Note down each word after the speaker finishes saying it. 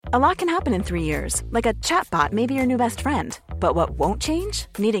A lot can happen in 3 years, like a chatbot may be your new best friend. But what won't change?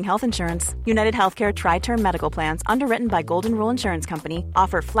 Needing health insurance. United Healthcare Tri-Term Medical Plans, underwritten by Golden Rule Insurance Company,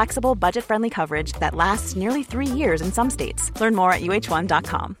 offer flexible, budget-friendly coverage that lasts nearly 3 years in some states. Learn more at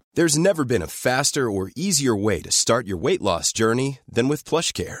uh1.com. There's never been a faster or easier way to start your weight loss journey than with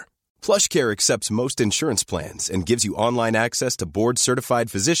PlushCare. PlushCare accepts most insurance plans and gives you online access to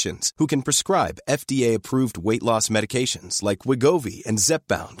board-certified physicians who can prescribe FDA-approved weight loss medications like Wegovy and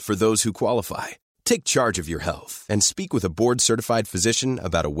Zepbound for those who qualify. Take charge of your health and speak with a board-certified physician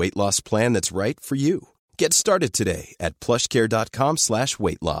about a weight loss plan that's right for you. Get started today at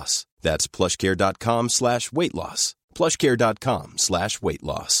plushcare.com/weight loss. That's plushcare.com/weight loss. plushcare.com/weight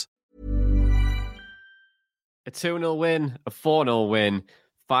loss. A 2-0 win, a 4-0 win,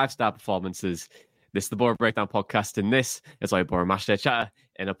 5-star performances. This is the Borough Breakdown podcast, and this is our Borough Matchday Chatter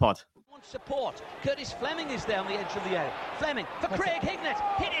in a pod. Support. Curtis Fleming is there on the edge of the area. Fleming for Craig Hignett.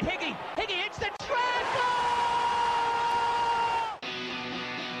 Hit it, Higgy. Higgy hits the treble!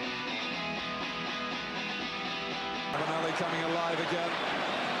 Ravanelli coming alive again.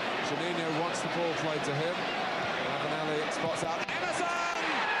 Juninho wants the ball played to him. Ravanelli spots out Emerson!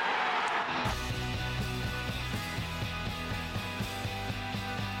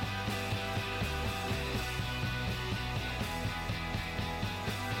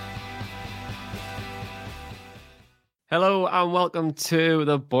 Hello and welcome to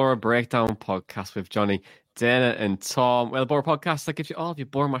the Borough Breakdown podcast with Johnny, Dana and Tom. Well, the Borough podcast that gives you all of your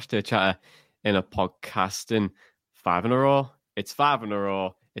Borough Matchday Chatter in a podcast. And 5 in a row. It's 5 in a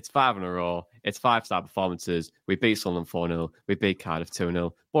row. It's 5 in a row. It's 5-star performances. We beat Sunderland 4-0. We beat Cardiff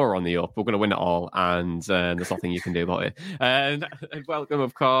 2-0. Borough on the up. We're going to win it all, and there's nothing you can do about it. And welcome,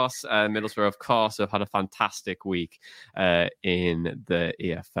 of course. Middlesbrough, of course, have had a fantastic week in the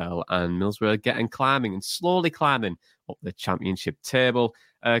EFL, and Middlesbrough are getting climbing and slowly climbing up the championship table.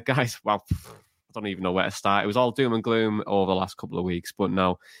 Guys, well, I don't even know where to start. It was all doom and gloom over the last couple of weeks, but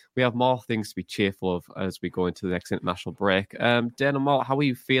now we have more things to be cheerful of as we go into the next international break. Dana Malt, how are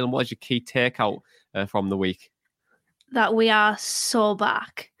you feeling? What is your key takeout from the week? That we are so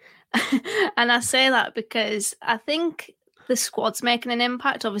back. And I say that because I think the squad's making an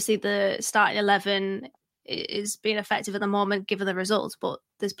impact. Obviously, the starting 11 is being effective at the moment, given the results, but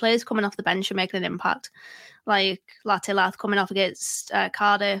there's players coming off the bench who are making an impact. Like Lath coming on against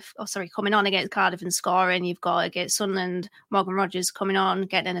Cardiff and scoring. You've got against Sunderland, Morgan Rogers coming on,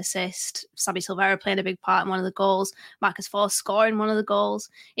 getting an assist. Sammy Silvera playing a big part in one of the goals. Marcus Forss scoring one of the goals.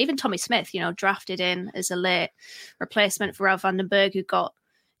 Even Tommy Smith, drafted in as a late replacement for Rav van den Berg, who got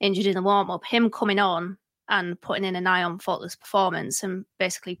injured in the warm-up. Him coming on and putting in an faultless performance and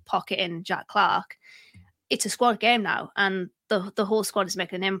basically pocketing Jack Clark. It's a squad game now, and the whole squad is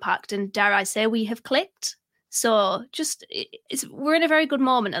making an impact. And dare I say, we have clicked. So we're in a very good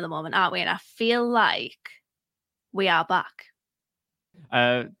moment at the moment, aren't we? And I feel like we are back.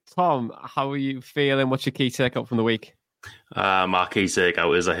 Tom, how are you feeling? What's your key takeout from the week? My key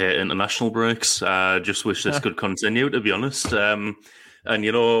takeout is I hate international breaks. Just wish this could continue, to be honest.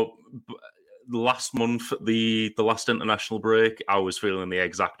 Last month, the last international break, I was feeling the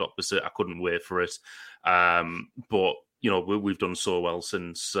exact opposite. I couldn't wait for it. But we've done so well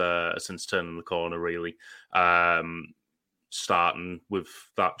since turning the corner, really. Starting with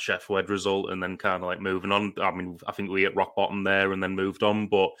that Chef Wed result and then kind of like moving on. I mean, I think we hit rock bottom there and then moved on.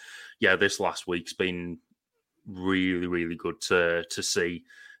 But yeah, this last week's been really, really good to see.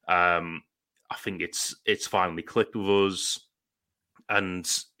 I think it's finally clicked with us, and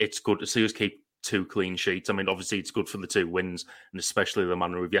it's good to see us keep 2 clean sheets. I mean, obviously it's good for the 2 wins, and especially the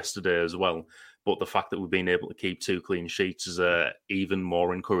manner of yesterday as well. But the fact that we've been able to keep 2 clean sheets is a even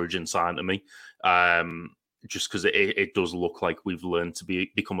more encouraging sign to me. Just because it does look like we've learned to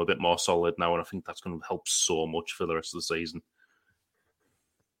become a bit more solid now, and I think that's going to help so much for the rest of the season.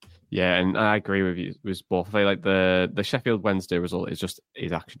 Yeah, and I agree with you. It was both. I feel like the Sheffield Wednesday result is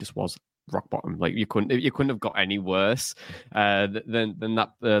actually just was rock bottom. Like you couldn't have got any worse than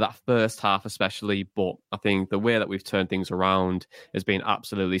that first half, especially. But I think the way that we've turned things around has been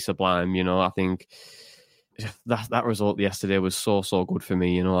absolutely sublime. I think that result yesterday was so good for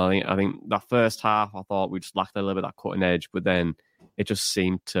me. I think that first half I thought we just lacked a little bit of that cutting edge, but then it just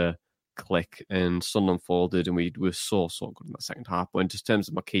seemed to click and Sunderland folded, and we were so good in that second half. But in just terms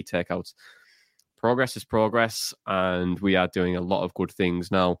of my key takeouts, progress is progress, and we are doing a lot of good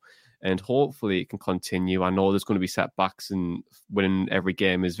things now. And hopefully it can continue. I know there's going to be setbacks, and winning every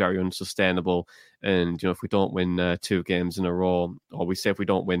game is very unsustainable. And, if we don't win 2 games in a row, or we say if we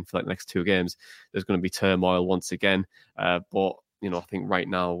don't win for the next 2 games, there's going to be turmoil once again. But, I think right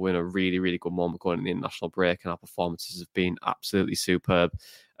now we're in a really, really good moment going in the international break, and our performances have been absolutely superb.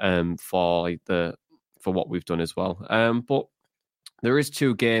 for what we've done as well. But there is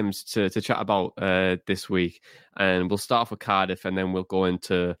 2 games to chat about this week, and we'll start off with Cardiff, and then we'll go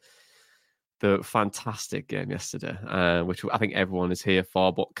into the fantastic game yesterday, which I think everyone is here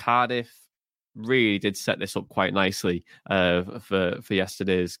for. But Cardiff really did set this up quite nicely for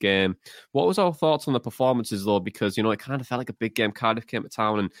yesterday's game. What was our thoughts on the performances, though? Because, it kind of felt like a big game. Cardiff came to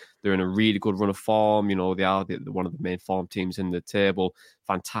town and they're in a really good run of form. They are one of the main form teams in the table.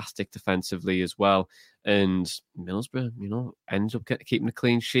 Fantastic defensively as well. And Middlesbrough, ends up keeping a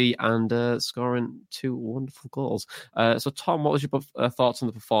clean sheet and scoring 2 wonderful goals. So, Tom, what was your thoughts on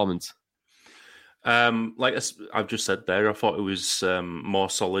the performance? Like I've just said there, I thought it was more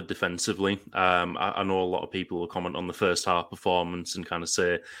solid defensively. I know a lot of people will comment on the first half performance and kind of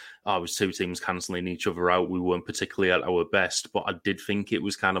say, it was 2 teams cancelling each other out. We weren't particularly at our best, but I did think it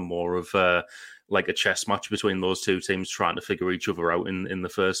was kind of more of like a chess match between those 2 teams trying to figure each other out in the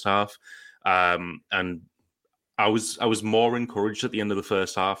first half. And I was more encouraged at the end of the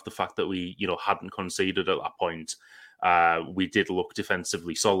first half, the fact that we, hadn't conceded at that point. We did look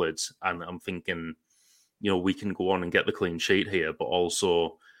defensively solid, and I'm thinking, we can go on and get the clean sheet here, but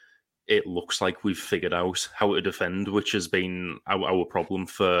also it looks like we've figured out how to defend, which has been our problem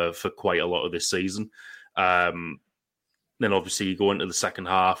for quite a lot of this season. Then obviously you go into the second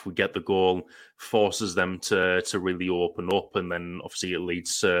half, we get the goal, forces them to really open up, and then obviously it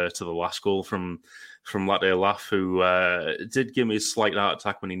leads to the last goal from Latte Laugh, who did give me a slight heart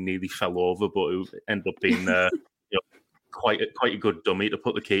attack when he nearly fell over, but it ended up being quite a good dummy to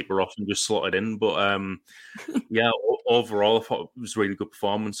put the keeper off and just slot it in. But overall I thought it was a really good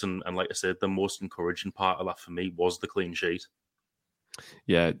performance, and like I said, the most encouraging part of that for me was the clean sheet.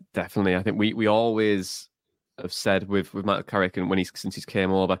 Yeah, definitely. I think we always have said with Matt Carrick, and since he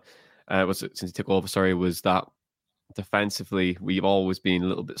came over, since he took over, was that defensively we've always been a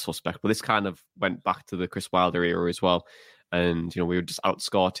little bit suspect. But this kind of went back to the Chris Wilder era as well, and we would just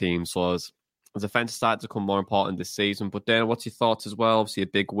outscore teams. So as defence started to become more important this season. But Dana, what's your thoughts as well? Obviously a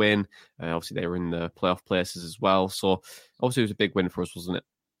big win. Obviously they were in the playoff places as well. So obviously it was a big win for us, wasn't it?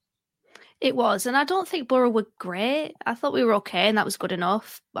 It was, and I don't think Borough were great. I thought we were okay, and that was good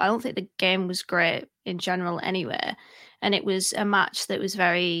enough. But I don't think the game was great in general anyway. And it was a match that was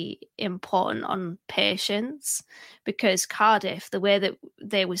very important on patience, because Cardiff, the way that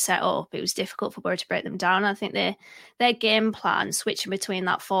they were set up, it was difficult for Borough to break them down. I think their game plan, switching between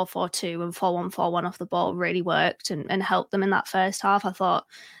that 4-4-2 and 4-1-4-1 off the ball, really worked and helped them in that first half. I thought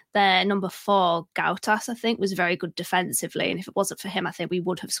their number 4, Gautas, I think, was very good defensively. And if it wasn't for him, I think we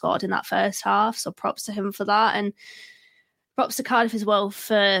would have scored in that first half. So props to him for that. And props to Cardiff as well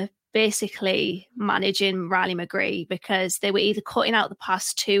for basically managing Riley McGree, because they were either cutting out the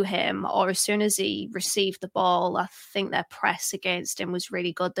pass to him, or as soon as he received the ball, I think their press against him was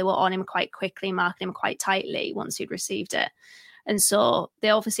really good. They were on him quite quickly, marking him quite tightly once he'd received it. And so they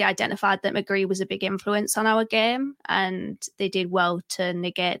obviously identified that McGree was a big influence on our game, and they did well to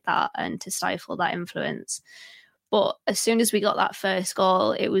negate that and to stifle that influence. But as soon as we got that first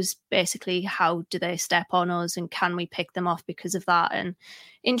goal, it was basically, how do they step on us and can we pick them off because of that? And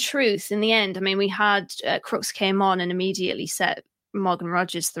in truth, in the end, I mean, we had Crooks came on and immediately set Morgan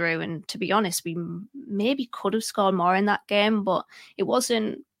Rogers through. And to be honest, we maybe could have scored more in that game, but it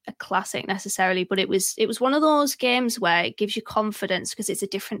wasn't a classic necessarily. But it was one of those games where it gives you confidence because it's a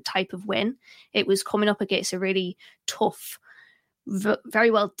different type of win. It was coming up against a really tough,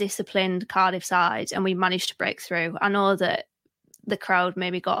 very well disciplined Cardiff side, and we managed to break through. I know that the crowd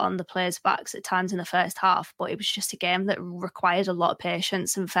maybe got on the players' backs at times in the first half, but it was just a game that required a lot of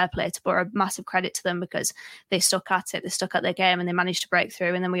patience, and fair play to Borough. Massive credit to them because they stuck at it, they stuck at their game, and they managed to break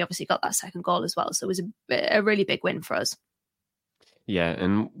through. And then we obviously got that second goal as well. So it was a really big win for us. Yeah,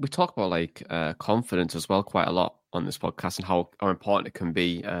 and we talk about confidence as well quite a lot on this podcast, and how important it can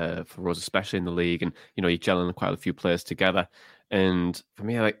be for us, especially in the league. And you're gelling quite a few players together. And for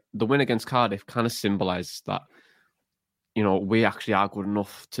me, the win against Cardiff kind of symbolises that we actually are good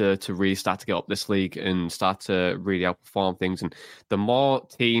enough to really start to get up this league and start to really outperform things. And the more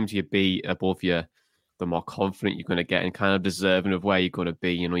teams you beat above you, the more confident you're going to get and kind of deserving of where you're going to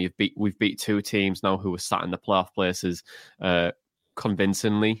be. We've beat 2 teams now who are sat in the playoff places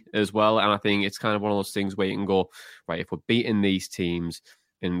convincingly as well. And I think it's kind of one of those things where you can go, right, if we're beating these teams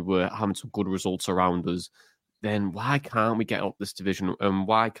and we're having some good results around us, then why can't we get up this division? And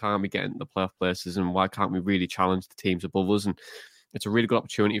why can't we get into the playoff places? And why can't we really challenge the teams above us? And it's a really good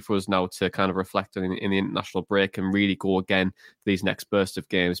opportunity for us now to kind of reflect in the international break and really go again for these next burst of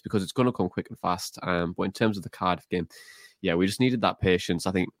games, because it's going to come quick and fast. But in terms of the Cardiff game, yeah, we just needed that patience.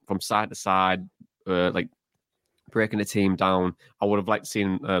 I think from side to side, breaking the team down. I would have liked to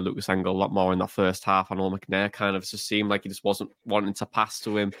seen Lucas Engel a lot more in that first half. I know McNair kind of just seemed like he just wasn't wanting to pass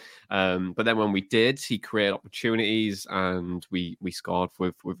to him. But then when we did, he created opportunities and we scored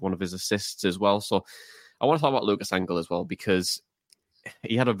with one of his assists as well. So I want to talk about Lucas Engel as well, because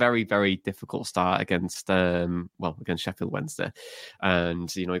he had a very, very difficult start against Sheffield Wednesday. And,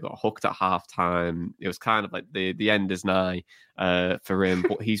 he got hooked at half-time. It was kind of like the end is nigh for him,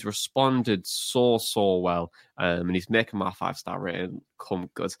 but he's responded so well. And he's making my 5-star rating come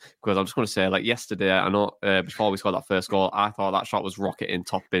good. Because I'm just going to say, like yesterday, I know before we scored that first goal, I thought that shot was rocketing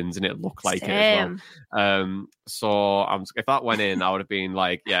top bins and it looked like it as well. So if that went in, I would have been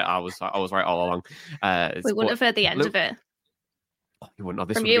like, yeah, I was right all along. We wouldn't have heard the end of it. You wouldn't have.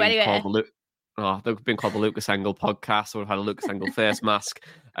 This From would you, have been anyway. they've been called the Lucas Engel podcast. I would have had a Lucas Engel face mask,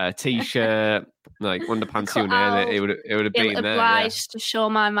 t-shirt, like underpants. It would have been there. Obliged to show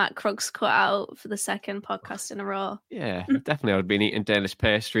my Matt Crooks cut out for the second podcast in a row. Yeah, definitely. I would have been eating Danish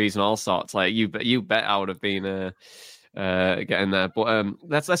pastries and all sorts. Like you bet I would have been getting there. But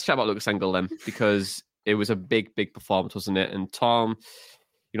let's chat about Lucas Engel then, because it was a big performance, wasn't it? And Tom,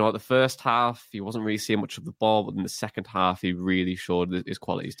 at the first half, he wasn't really seeing much of the ball, but in the second half, he really showed his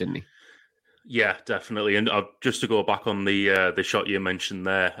qualities, didn't he? Yeah, definitely. And just to go back on the shot you mentioned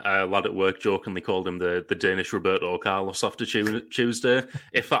there, a lad at work jokingly called him the Danish Roberto Carlos after Tuesday.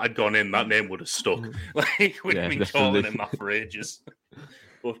 If that had gone in, that name would have stuck. Like, we'd have been calling him that for ages.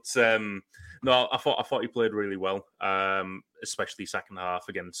 But no, I thought he played really well, especially second half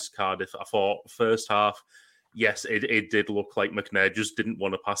against Cardiff. I thought first half, yes, it did look like McNair just didn't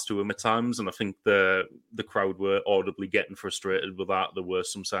want to pass to him at times, and I think the crowd were audibly getting frustrated with that. There were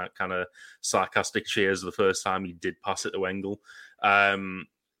some kind of sarcastic cheers the first time he did pass it to Engel.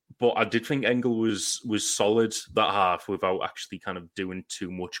 But I did think Engel was solid that half without actually kind of doing too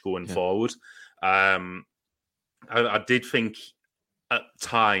much going forward. I did think at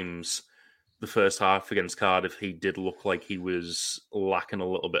times the first half against Cardiff, he did look like he was lacking a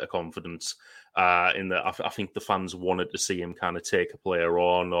little bit of confidence. In that, I think the fans wanted to see him kind of take a player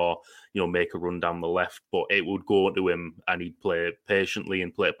on or, make a run down the left, but it would go to him and he'd play it patiently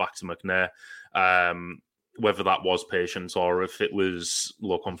and play it back to McNair. Whether that was patience or if it was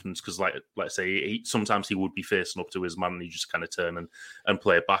low confidence, because let's say sometimes he would be facing up to his man and he just kind of turn and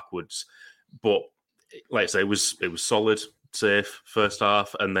play it backwards. But like I say, it was solid, safe first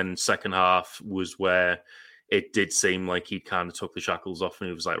half, and then second half was where it did seem like he kind of took the shackles off and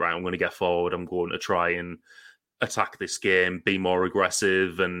he was like, right, I'm going to get forward. I'm going to try and attack this game, be more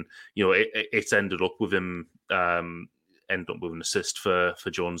aggressive. And, it ended up with him, ended up with an assist for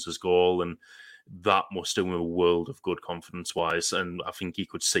Jones's goal. And that must do him a world of good confidence-wise. And I think he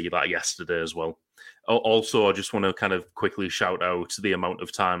could see that yesterday as well. Also, I just want to kind of quickly shout out the amount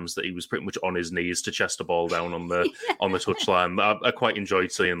of times that he was pretty much on his knees to chest the ball down on the touchline. I quite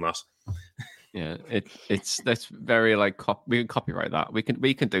enjoyed seeing that. Yeah, that's very like we can copyright that. We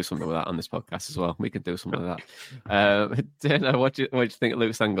can do something with that on this podcast as well. We can do something with that. Dana, what do you think of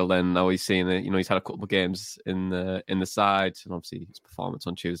Lucas Engel then? Now he's seen it. He's had a couple of games in the side, and obviously his performance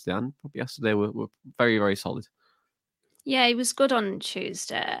on Tuesday and probably yesterday were very, very solid. Yeah, he was good on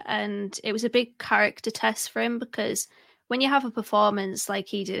Tuesday, and it was a big character test for him because when you have a performance like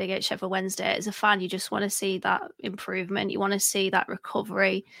he did against Sheffield Wednesday, as a fan, you just want to see that improvement. You want to see that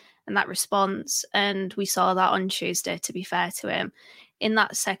recovery and that response. And we saw that on Tuesday, to be fair to him. In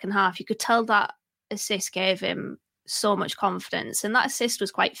that second half, you could tell that assist gave him so much confidence. And that assist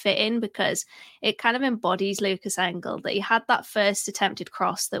was quite fitting because it kind of embodies Lucas Engel, that he had that first attempted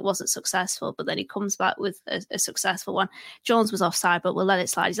cross that wasn't successful, but then he comes back with a successful one. Jones was offside, but we'll let it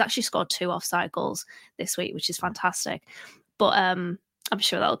slide. He's actually scored 2 offside goals this week, which is fantastic. But I'm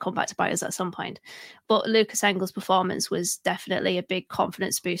sure that'll come back to bite us at some point. But Lucas Engel's performance was definitely a big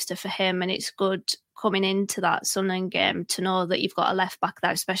confidence booster for him. And it's good coming into that Sunderland game to know that you've got a left back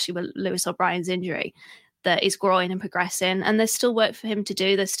there, especially with Lewis O'Brien's injury, that is growing and progressing. And there's still work for him to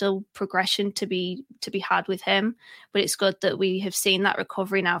do. There's still progression to be had with him. But it's good that we have seen that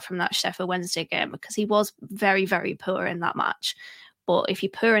recovery now from that Sheffield Wednesday game, because he was very, very poor in that match. But if you're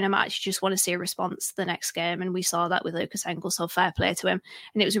poor in a match, you just want to see a response the next game. And we saw that with Lucas Engel, so fair play to him.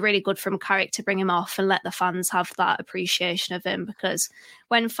 And it was really good from Carrick to bring him off and let the fans have that appreciation of him, because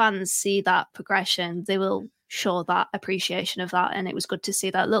when fans see that progression, they will show that appreciation of that. And it was good to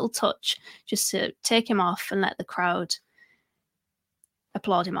see that little touch just to take him off and let the crowd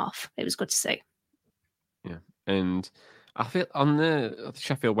applaud him off. It was good to see. Yeah. And I feel on the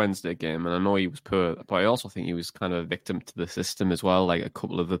Sheffield Wednesday game, and I know he was poor, but I also think he was kind of a victim to the system as well, like a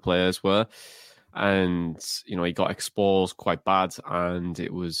couple of the players were. and he got exposed quite bad, and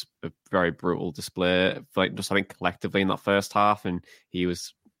it was a very brutal display. I think collectively in that first half, and he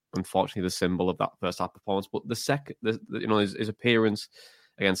was unfortunately the symbol of that first half performance. But the second, his appearance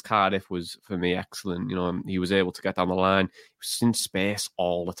against Cardiff was for me excellent. He was able to get down the line. He was in space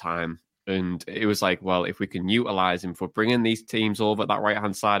all the time. And it was like, well, if we can utilize him for bringing these teams over that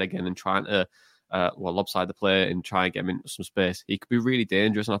right-hand side again and trying to, lopside the play and try and get him into some space, he could be really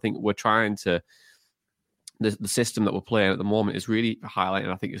dangerous. And I think we're trying to, the system that we're playing at the moment is really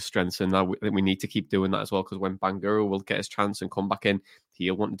highlighting, I think, his strengths. And I think we need to keep doing that as well, because when Bangura will get his chance and come back in,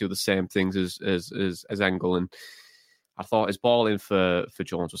 he'll want to do the same things as Engel. And I thought his ball in for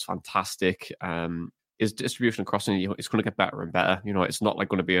Jones was fantastic. His distribution and crossing, it's going to get better and better. It's not like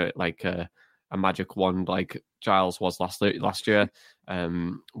going to be a magic wand like Giles was last year.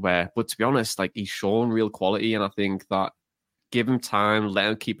 But to be honest, like, he's shown real quality, and I think that give him time, let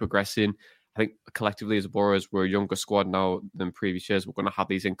him keep progressing. I think collectively as Boroughs, we're a younger squad now than previous years. We're going to have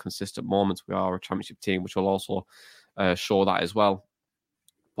these inconsistent moments. We are a championship team, which will also show that as well.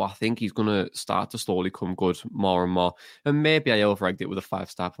 But I think he's going to start to slowly come good more and more. And maybe I over-egged it with a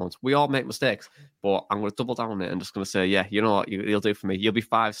 5-star performance. We all make mistakes, but I'm going to double down on it and just going to say, yeah, you know what, he'll do for me. You'll be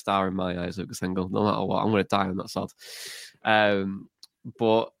 5-star in my eyes, Lucas Engel, no matter what. I'm going to die on that sod.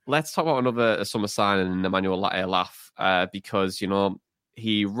 But let's talk about another summer signing, Emmanuel Latte-Laff, because,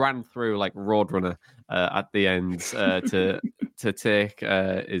 he ran through like Roadrunner at the end to take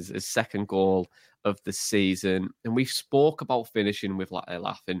his second goal of the season. And we've spoke about finishing with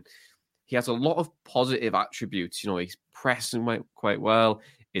Latte-Laff, and he has a lot of positive attributes. He's pressing quite well.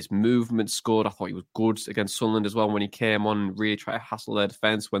 His movement's good. I thought he was good against Sunderland as well when he came on and really tried to hassle their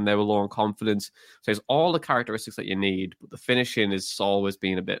defence when they were low on confidence. So he's all the characteristics that you need, but the finishing has always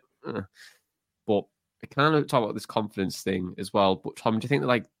been a bit... But I kind of talk about this confidence thing as well. But Tom, do you think that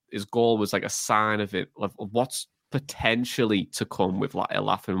like his goal was like a sign of it, of what's potentially to come with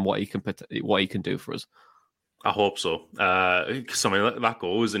Latte-Laff and what he can do for us? I hope so. Because that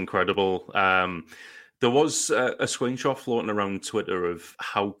goal was incredible. There was a screenshot floating around Twitter of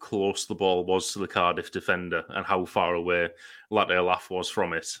how close the ball was to the Cardiff defender and how far away Latte-Laff was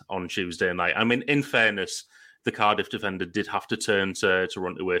from it on Tuesday night. I mean, in fairness, the Cardiff defender did have to turn to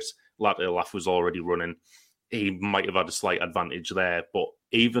run to it. Latte-Laff was already running. He might have had a slight advantage there, but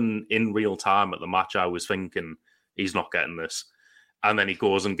even in real time at the match, I was thinking, he's not getting this. And then he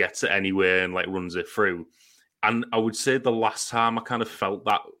goes and gets it anyway and like runs it through. And I would say the last time I kind of felt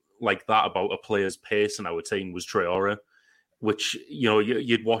that about a player's pace in our team was Traore, which,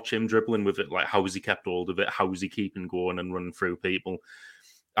 you'd watch him dribbling with it. Like, how has he kept hold of it? How is he keeping going and running through people?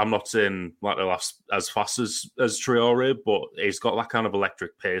 I'm not saying Latte-Laff's as fast as Traore, but he's got that kind of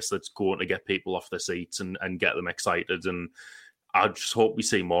electric pace that's going to get people off their seats and get them excited. And I just hope we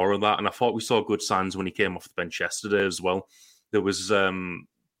see more of that. And I thought we saw good signs when he came off the bench yesterday as well. There was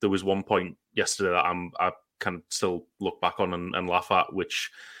one point yesterday that I kind of still look back on and laugh at,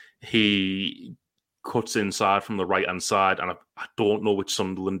 which he cuts inside from the right-hand side, and I don't know which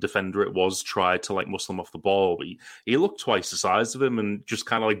Sunderland defender it was, tried to like muscle him off the ball, but he looked twice the size of him and just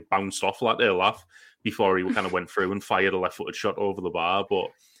kind of like bounced off Latte-Laff before he kind of went through and fired a left-footed shot over the bar. But,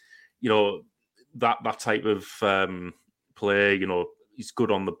 that type of play, he's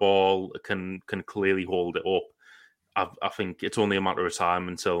good on the ball, can clearly hold it up. I think it's only a matter of time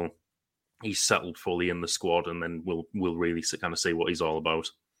until he's settled fully in the squad, and then we'll really kind of see what he's all about.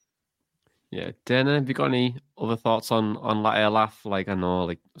 Yeah, Dana, have you got any other thoughts on Latte-Laff? Like, I know,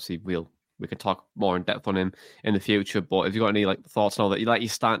 like, see, we can talk more in depth on him in the future, but have you got any like thoughts now that you're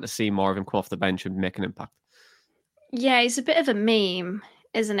starting to see more of him come off the bench and make an impact? Yeah, he's a bit of a meme,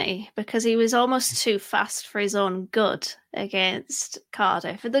 isn't he? Because he was almost too fast for his own good against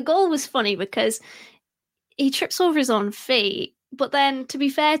Cardiff. The goal was funny because he trips over his own feet, but then, to be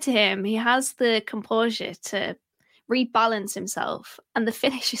fair to him, he has the composure to rebalance himself, and the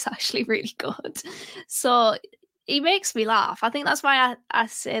finish is actually really good. So he makes me laugh. I think that's why I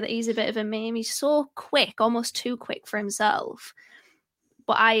say that he's a bit of a meme. He's so quick, almost too quick for himself.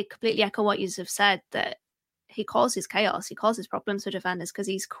 But I completely echo what you have said, that he causes chaos. He causes problems for defenders because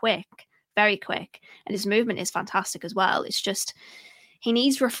he's quick, very quick, and his movement is fantastic as well. It's just, he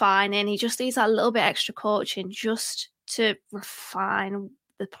needs refining. He just needs that little bit extra coaching just to refine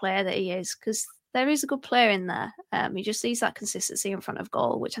the player that he is, because there is a good player in there. He just needs that consistency in front of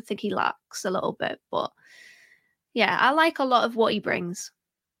goal, which I think he lacks a little bit. But yeah, I like a lot of what he brings.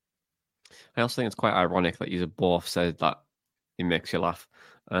 I also think it's quite ironic that you both said that he makes you laugh.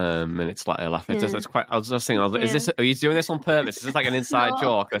 And it's Latte-Laff. It's quite. I was just thinking, is this? Are you doing this on purpose? Is this like an inside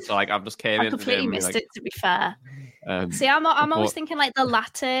joke? It's like I've just came in. I completely missed it. To be fair, see, I'm always thinking like the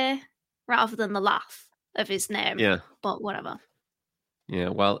latte rather than the laugh of his name. Yeah. But whatever. Yeah,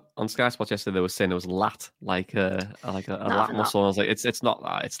 well, on Sky Sports yesterday, they were saying it was lat, like a lat muscle. And I was like, it's not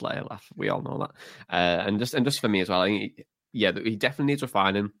that, it's like a laugh. We all know that. And just for me as well, I think, yeah, he definitely needs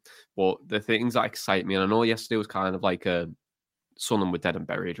refining. But the things that excite me, and I know yesterday was kind of like Sunderland were dead and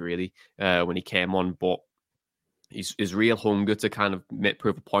buried, really, when he came on, but his real hunger to kind of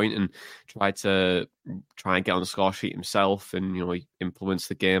prove a point and try and get on the score sheet himself, and he influenced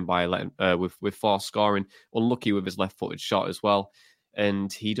the game by letting with forced scoring. Unlucky with his left-footed shot as well.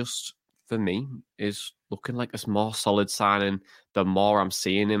 And he just, for me, is looking like a more solid signing the more I'm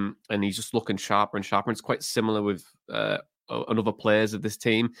seeing him. And he's just looking sharper and sharper. And it's quite similar with other players of this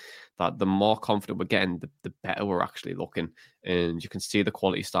team, that the more confident we're getting, the better we're actually looking. And you can see the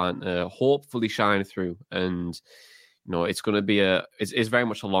quality starting to hopefully shine through. And, it's going to be it's very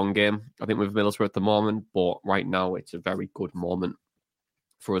much a long game, I think, with Middlesbrough at the moment. But right now, it's a very good moment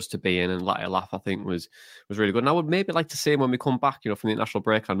for us to be in, and Latte Laugh, I think, was really good. And I would maybe like to see him when we come back, from the international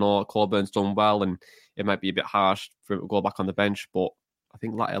break. I know Colburn's done well, and it might be a bit harsh for him to go back on the bench, but I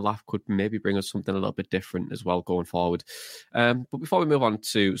think Latte Laugh could maybe bring us something a little bit different as well going forward. But before we move on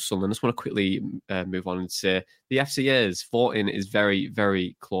to Sunderland, I just want to quickly move on and say the FCA's voting is very,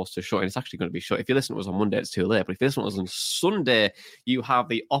 very close to shut, and it's actually going to be shut. If you listen to us on Monday, it's too late, but if you listen to us on Sunday, you have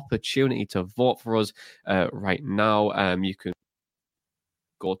the opportunity to vote for us right now. You can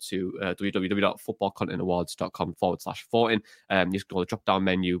go to www.footballcontentawards.com/voting. You just go to the drop-down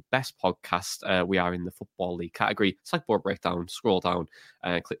menu, Best Podcast. We are in the Football League category. Select board breakdown, scroll down,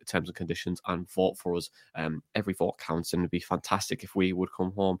 click the terms and conditions, and vote for us. Every vote counts, and it'd be fantastic if we would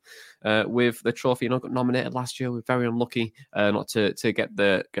come home with the trophy. Got nominated last year. We're very unlucky not to get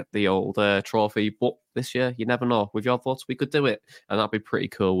the old trophy, but this year, you never know. With your votes, we could do it, and that'd be pretty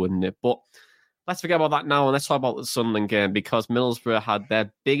cool, wouldn't it? But let's forget about that now, and let's talk about the Sunderland game, because Middlesbrough had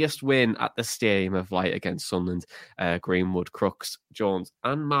their biggest win at the Stadium of Light against Sunderland. Greenwood, Crooks, Jones,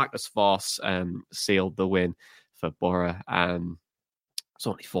 and Marcus Voss sealed the win for Borough. It's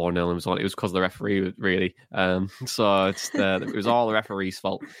only 4-0. It was because of the referee, really. So it was all the referee's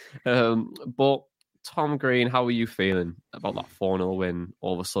fault. But Tom Green, how are you feeling about that 4-0 win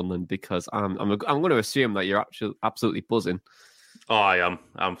over Sunderland? Because I'm going to assume that you're absolutely buzzing. Oh, I am.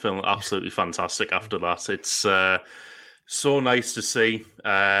 I'm feeling absolutely fantastic after that. It's so nice to see.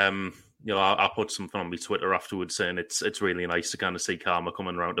 I put something on my Twitter afterwards saying it's really nice to kind of see karma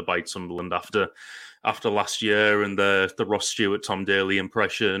coming around to bite Sunderland after last year and the Ross Stewart, Tom Daly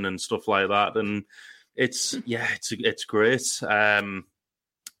impression and stuff like that. And it's great. I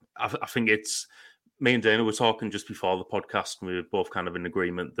think it's. Me and Dana were talking just before the podcast, and we were both kind of in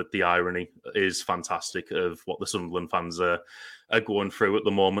agreement that the irony is fantastic of what the Sunderland fans are going through at the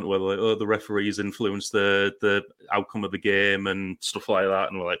moment, where they're like, the referees influenced the outcome of the game and stuff like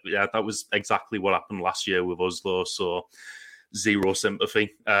that. And we're like, yeah, that was exactly what happened last year with us, though. So zero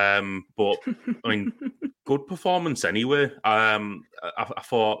sympathy. But I mean, good performance anyway. I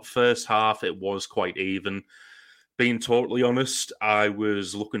thought first half it was quite even. Being totally honest, I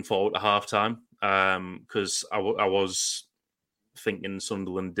was looking forward to halftime. Because I was thinking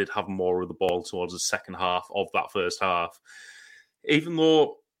Sunderland did have more of the ball towards the second half of that first half. Even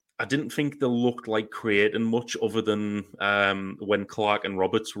though I didn't think they looked like creating much other than when Clark and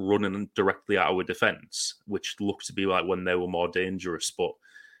Roberts were running directly at our defence, which looked to be like when they were more dangerous. But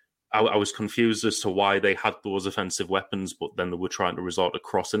I was confused as to why they had those offensive weapons, but then they were trying to resort to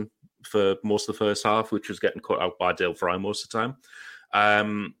crossing for most of the first half, which was getting cut out by Dale Fry most of the time.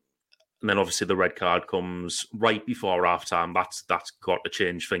 And then obviously the red card comes right before halftime. That's got to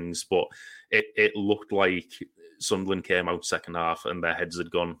change things. But it looked like Sunderland came out second half and their heads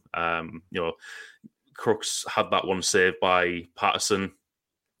had gone. Crooks had that one saved by Patterson,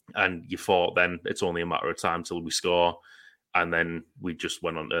 and you thought then it's only a matter of time till we score. And then we just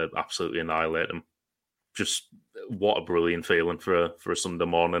went on to absolutely annihilate them. Just what a brilliant feeling for a Sunday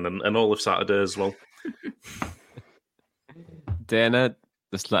morning and all of Saturday as well. Dana,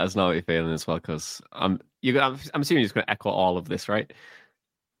 just let us know what you're feeling as well, because I'm assuming you're just going to echo all of this, right?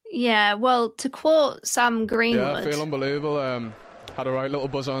 Yeah, well, to quote Sam Greenwood... Yeah, I feel unbelievable. Had a right little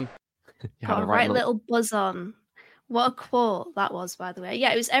buzz on. Got a right little buzz on. What a quote that was, by the way.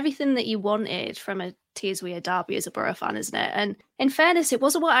 Yeah, it was everything that you wanted from a Teeswear derby as a Borough fan, isn't it? And in fairness, it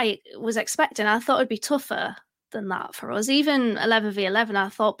wasn't what I was expecting. I thought it'd be tougher than that for us. Even 11v11, I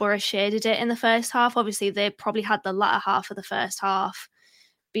thought Borough shaded it in the first half. Obviously, they probably had the latter half of the first half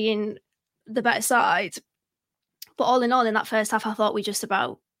being the better side. But all in all, in that first half, I thought we just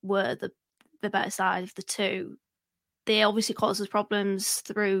about were the better side of the two. They obviously caused us problems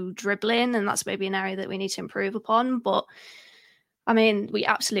through dribbling, and that's maybe an area that we need to improve upon. But I mean, we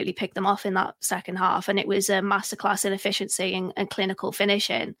absolutely picked them off in that second half, and it was a masterclass in efficiency and clinical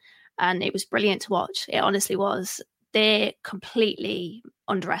finishing, and it was brilliant to watch. It honestly was. They completely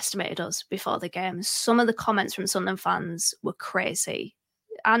underestimated us before the game. Some of the comments from Sunderland fans were crazy.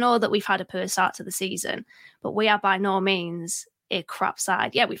 I know that we've had a poor start to the season, but we are by no means a crap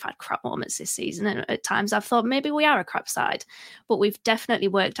side. Yeah, we've had crap moments this season, and at times I've thought maybe we are a crap side, but we've definitely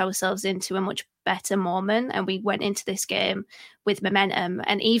worked ourselves into a much better moment, and we went into this game with momentum,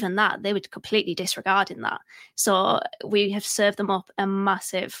 and even that, they were completely disregarding that. So we have served them up a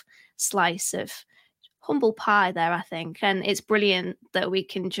massive slice of humble pie there, I think, and it's brilliant that we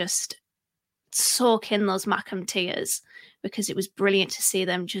can just soak in those Mackem tears, because it was brilliant to see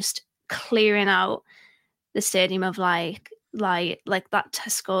them just clearing out the stadium of like that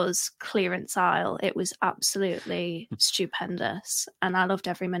Tesco's clearance aisle. It was absolutely stupendous, and I loved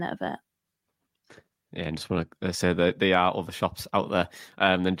every minute of it. Yeah, and just want to say that there are other shops out there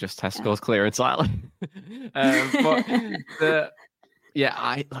than just Tesco's clearance aisle. I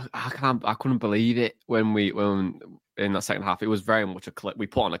couldn't believe it when in that second half. It was very much we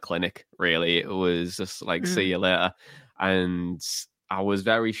put on a clinic. Really, it was just like see you later, and I was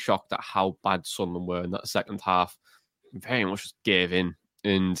very shocked at how bad Sunderland were in that second half. Very much just gave in,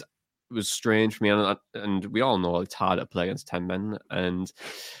 and it was strange for me. And we all know it's hard to play against 10 men, and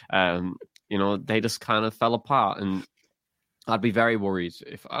they just kind of fell apart. And I'd be very worried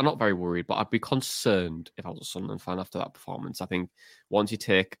I'm not very worried, but I'd be concerned if I was a Sunderland fan after that performance. I think once you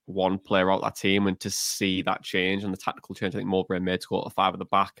take one player out of that team, and to see that change and the tactical change, I think Mowbray made to go to 5 at the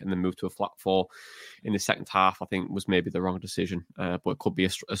back and then move to a flat 4 in the second half, I think was maybe the wrong decision. But it could be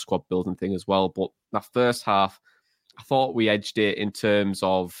a squad building thing as well. But that first half, I thought we edged it in terms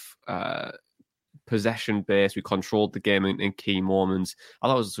of possession base. We controlled the game in key moments. I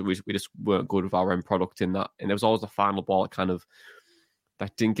thought we just weren't good with our end product in that. And there was always the final ball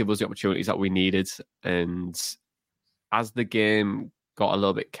that didn't give us the opportunities that we needed. And as the game got a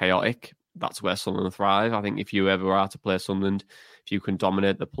little bit chaotic, that's where Sunderland thrive. I think if you ever are to play Sunderland, if you can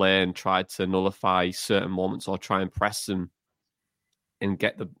dominate the play and try to nullify certain moments or try and press them and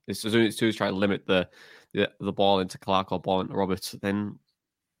get as soon as try to limit the ball into Clark or ball into Roberts, then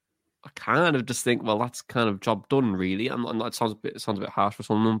I kind of just think, well, that's kind of job done, really. It sounds a bit harsh for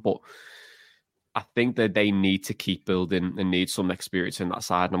someone, but I think that they need to keep building and need some experience in that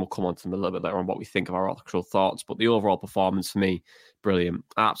side. And we'll come on to them a little bit later on what we think of our actual thoughts. But the overall performance for me, brilliant.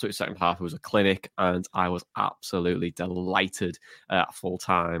 Absolute second half. It was a clinic, and I was absolutely delighted at full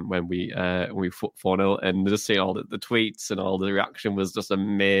time when we fought 4-0, and just seeing all the tweets and all the reaction was just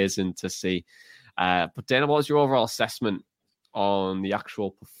amazing to see. But Dana, what was your overall assessment on the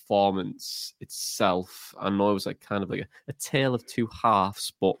actual performance itself? I know it was like kind of like a tale of two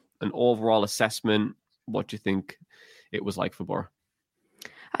halves, but an overall assessment, what do you think it was like for Borough?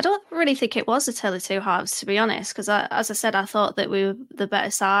 I don't really think it was a tale of two halves, to be honest, because as I said, I thought that we were the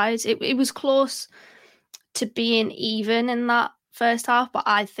better side. It was close to being even in that first half, but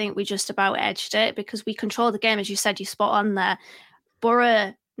I think we just about edged it because we controlled the game. As you said, you spot on there.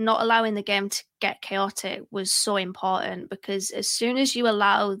 Borough not allowing the game to get chaotic was so important, because as soon as you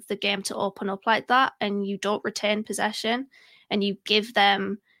allow the game to open up like that and you don't retain possession and you give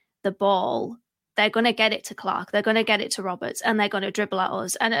them the ball, they're going to get it to Clark, they're going to get it to Roberts, and they're going to dribble at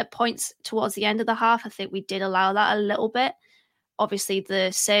us. And at points towards the end of the half, I think we did allow that a little bit. Obviously,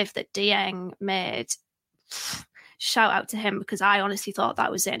 the save that Dieng made, shout out to him, because I honestly thought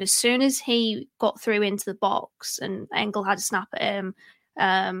that was it. And as soon as he got through into the box and Engel had a snap at him,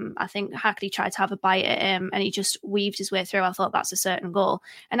 I think Hackney tried to have a bite at him and he just weaved his way through. I thought that's a certain goal.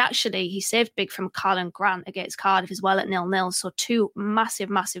 And actually, he saved big from Carlin Grant against Cardiff as well at 0-0. So 2 massive,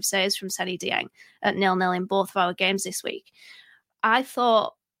 massive saves from Seni Dieng at 0-0 in both of our games this week. I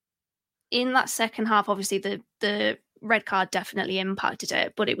thought in that second half, obviously the red card definitely impacted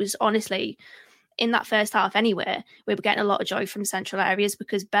it, but it was honestly, in that first half anyway, we were getting a lot of joy from central areas,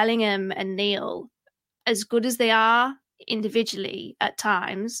 because Bellingham and Neil, as good as they are individually at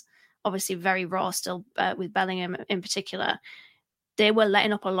times, obviously very raw still with Bellingham in particular, they were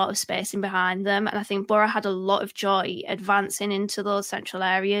letting up a lot of space in behind them. And I think Borough had a lot of joy advancing into those central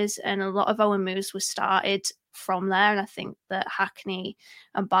areas, and a lot of our moves were started from there. And I think that Hackney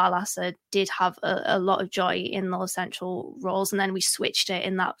and Barlasser did have a lot of joy in those central roles. And then we switched it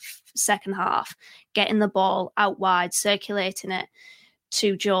in that second half, getting the ball out wide, circulating it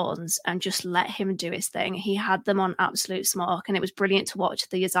to Jones and just let him do his thing. He had them on absolute smoke, and it was brilliant to watch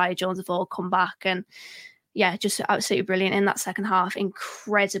the Isaiah Jones of all come back. And yeah, just absolutely brilliant in that second half,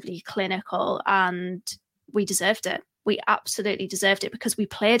 incredibly clinical, and we deserved it. We absolutely deserved it because we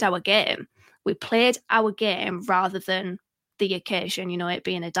played our game. We played our game rather than the occasion, it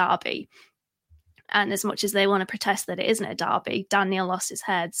being a derby. And as much as they want to protest that it isn't a derby, Dan Neil lost his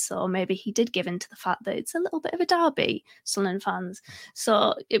head. So maybe he did give in to the fact that it's a little bit of a derby, Sunderland fans.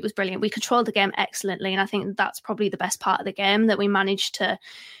 So it was brilliant. We controlled the game excellently. And I think that's probably the best part of the game, that we managed to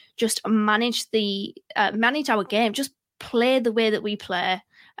just manage our game, just play the way that we play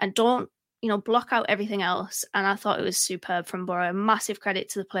and don't, block out everything else. And I thought it was superb from Borough. Massive credit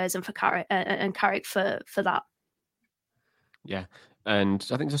to the players and Carrick for that. Yeah. And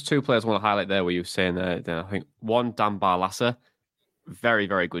I think there's two players I want to highlight there where you were saying that I think one, Dan Barlaser, very,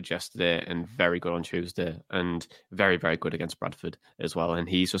 very good yesterday and very good on Tuesday and very, very good against Bradford as well. And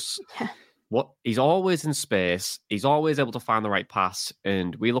he's just... He's always in space. He's always able to find the right pass.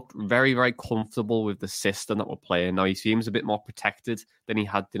 And we looked very, very comfortable with the system that we're playing. Now, he seems a bit more protected than he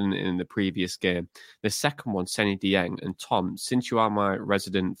had in the previous game. The second one, Seny Dieng. And Tom, since you are my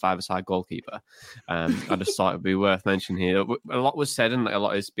resident five-a-side goalkeeper, I just thought it'd be worth mentioning here. A lot was said, and a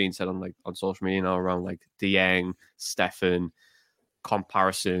lot is being said on social media now around Dieng, Stefan,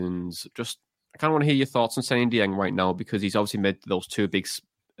 comparisons. Just, I kind of want to hear your thoughts on Seny Dieng right now, because he's obviously made those two big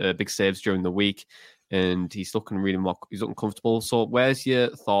saves during the week, and he's looking he's looking comfortable. So, where's your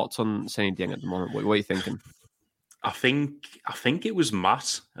thoughts on Seny Dieng at the moment? What are you thinking? I think it was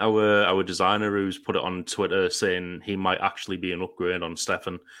Matt, our designer, who's put it on Twitter saying he might actually be an upgrade on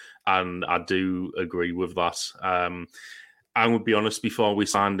Stefan, and I do agree with that. I would be honest, before we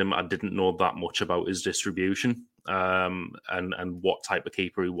signed him, I didn't know that much about his distribution and what type of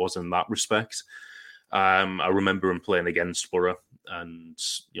keeper he was in that respect. I remember him playing against Borough and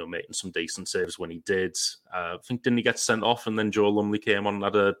making some decent saves when he did. I think, didn't he get sent off and then Joe Lumley came on and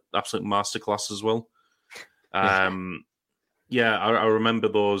had an absolute masterclass as well? I remember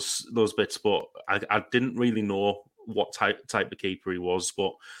those bits, but I didn't really know what type of keeper he was.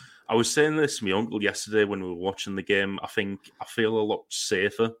 But I was saying this to my uncle yesterday when we were watching the game. I feel a lot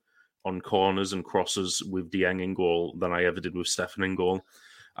safer on corners and crosses with Dieng in goal than I ever did with Stefan in goal.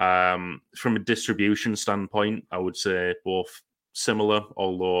 From a distribution standpoint, I would say both similar,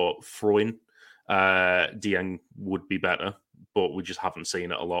 although throwing Dieng would be better, but we just haven't seen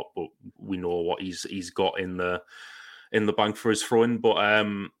it a lot. But we know what he's got in the bank for his throwing. But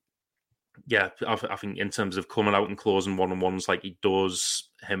I think in terms of coming out and closing one-on-ones like he does,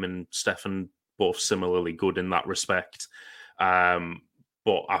 him and Stefan both similarly good in that respect.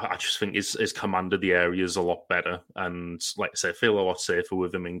 But I just think his command of the area is a lot better. And like I say, I feel a lot safer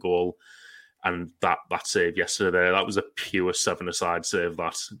with him in goal. And that save yesterday, that was a pure 7-a-side save.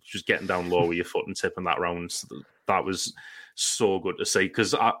 That just getting down low with your foot and tipping that round. That was so good to see,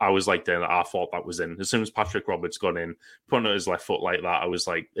 because I was like, then I thought that was in. As soon as Patrick Roberts got in, putting his left foot like that, I was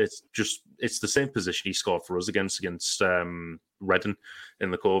like, it's the same position he scored for us against Reading in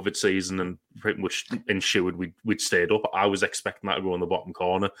the COVID season, and pretty much ensured we'd stayed up. I was expecting that to go in the bottom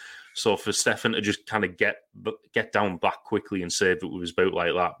corner. So for Stefan to just kind of get down back quickly and save it with his boot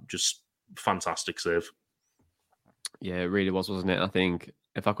like that, just fantastic save. Yeah, it really was, wasn't it? I think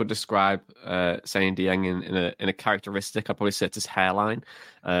if I could describe Seny Dieng in a characteristic, I'd probably say it's his hairline.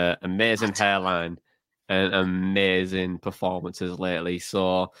 Amazing hairline and amazing performances lately.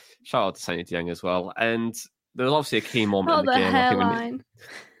 So shout out to Seny Dieng as well. And there was obviously a key moment in the game. Hairline.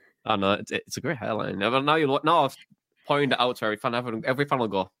 I know it's a great hairline. Now I've pointed it out to every fan will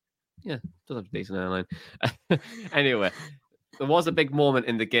go, yeah, does have a decent hairline. Anyway, there was a big moment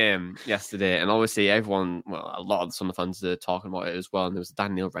in the game yesterday, and obviously a lot of the Sunderland fans are talking about it as well. And there was a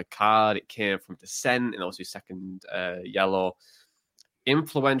Dan Neil red card. It came from dissent, and obviously second yellow.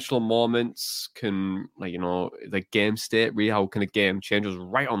 Influential moments can, the game state, really how can a game changes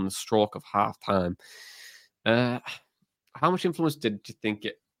right on the stroke of half time. How much influence did you think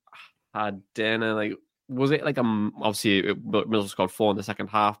it had, Dana? Was it obviously Middlesbrough scored 4 in the second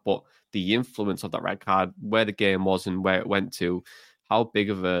half, but the influence of that red card, where the game was and where it went to, how big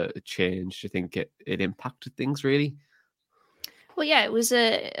of a change do you think it impacted things, really? Well, yeah, it was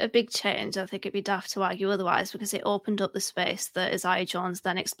a big change. I think it'd be daft to argue otherwise, because it opened up the space that Isaiah Jones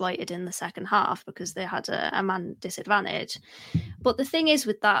then exploited in the second half, because they had a man disadvantage. But the thing is,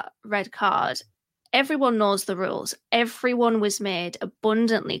 with that red card, everyone knows the rules. Everyone was made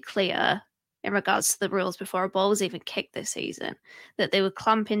abundantly clear in regards to the rules before a ball was even kicked this season, that they were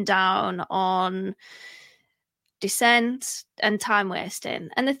clamping down on dissent and time wasting.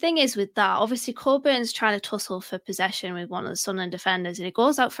 And the thing is with that, obviously Coburn's trying to tussle for possession with one of the Sunderland defenders, and he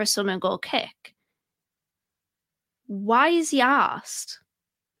goes out for a Sunderland goal kick. Why is he asked?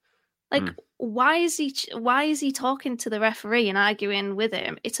 Why is he talking to the referee and arguing with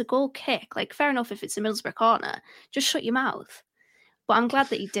him? It's a goal kick. Fair enough if it's a Middlesbrough corner, just shut your mouth. But I'm glad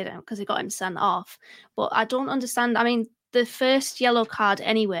that he didn't, because he got him sent off. But I don't understand. I mean, the first yellow card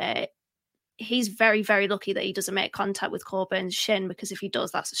anyway, he's very, very lucky that he doesn't make contact with Coburn's shin, because if he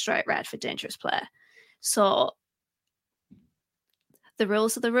does, that's a straight red for dangerous play. So the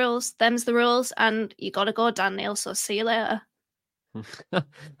rules are the rules, them's the rules, and you got to go, Daniel, so see you later. that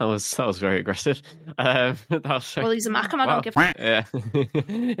was very aggressive. Well, he's a Macam, I don't give yeah.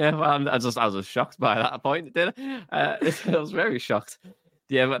 Yeah, well, I was shocked by that point, did I? I was very shocked.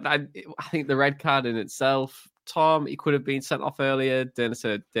 Yeah, but I think the red card in itself, Tom, he could have been sent off earlier. Dennis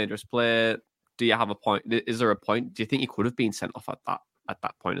said dangerous play. Do you have a point? Is there a point? Do you think he could have been sent off at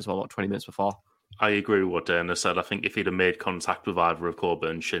that point as well, like 20 minutes before? I agree with what Dana said. I think if he'd have made contact with either of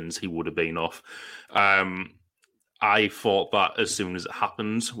Coburn's shins, he would have been off. I thought that as soon as it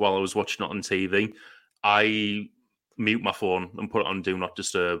happened while I was watching it on TV. I mute my phone and put it on Do Not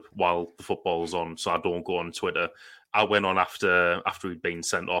Disturb while the football's on, so I don't go on Twitter. I went on after he'd been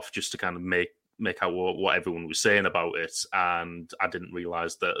sent off just to kind of make out what everyone was saying about it, and I didn't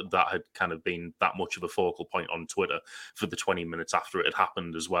realise that had kind of been that much of a focal point on Twitter for the 20 minutes after it had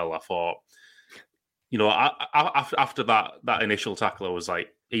happened as well. I thought, after that initial tackle, I was like,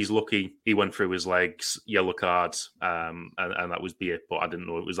 he's lucky he went through his legs, yellow card, and that was be it. But I didn't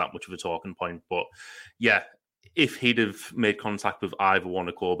know it was that much of a talking point. But yeah, if he'd have made contact with either one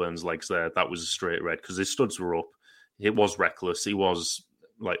of Coburn's legs there, that was a straight red, because his studs were up. It was reckless. He was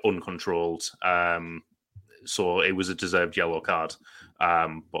like uncontrolled. So it was a deserved yellow card.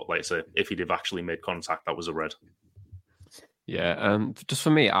 But like I say, if he'd have actually made contact, that was a red. Yeah, just for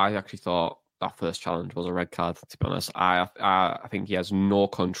me, I actually thought that first challenge was a red card, to be honest. I think he has no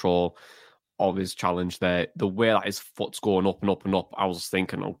control of his challenge there. The way that his foot's going up and up and up, I was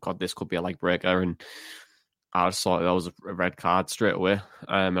thinking, oh God, this could be a leg breaker. And I just thought that was a red card straight away.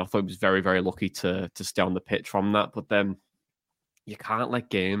 And I thought he was very, very lucky to stay on the pitch from that. But then you can't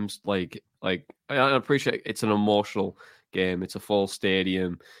let games like I appreciate it's an emotional game. It's a full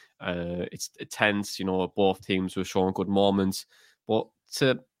stadium. It's tense, both teams were showing good moments. But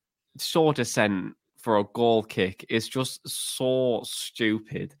to show dissent for a goal kick is just so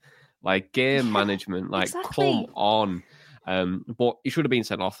stupid. Like, game management, like, exactly. Come on. But he should have been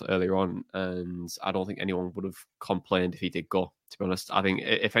sent off earlier on, and I don't think anyone would have complained if he did go, to be honest. I think,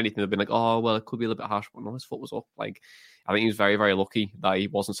 if anything, they'd been like, oh, well, it could be a little bit harsh, but no, his foot was up. Like, I think he was very, very lucky that he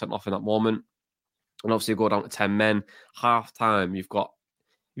wasn't sent off in that moment. And obviously, you go down to 10 men, half-time, if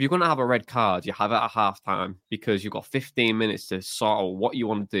you're going to have a red card, you have it at half-time, because you've got 15 minutes to sort out what you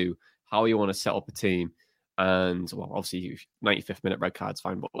want to do, how you want to set up a team. And, well, obviously, 95th minute red card's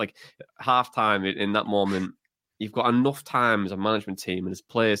fine, but, like, half-time in that moment, you've got enough time as a management team and as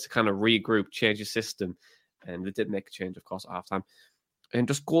players to kind of regroup, change your system. And they did make a change, of course, at half-time. And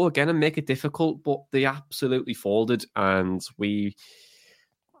just go again and make it difficult, but they absolutely folded, and we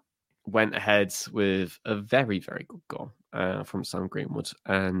went ahead with a very, very good goal from Sam Greenwood.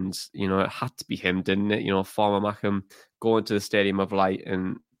 And, it had to be him, didn't it? Former Macam going to the Stadium of Light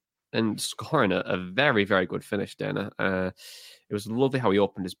and scoring a very, very good finish, Dana. It was lovely how he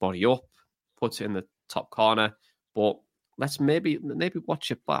opened his body up, puts it in the top corner. But let's maybe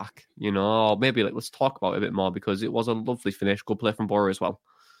watch it back, or maybe let's talk about it a bit more, because it was a lovely finish. Good play from Borough as well.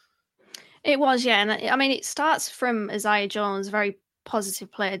 It was, yeah. And I mean, it starts from Isaiah Jones, very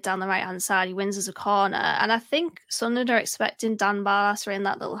positive player down the right-hand side. He wins as a corner. And I think Sunderland are expecting Dan Barlasser in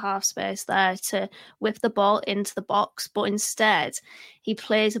that little half space there to whip the ball into the box. But instead, he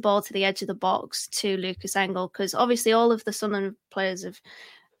plays the ball to the edge of the box to Lucas Engel, because obviously all of the Sunderland players have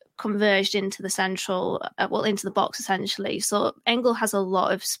converged into the into the box essentially. So Engel has a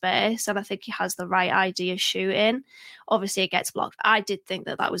lot of space, and I think he has the right idea shooting. Obviously, it gets blocked. I did think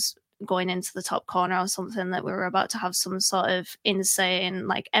that was going into the top corner or something, that we were about to have some sort of insane,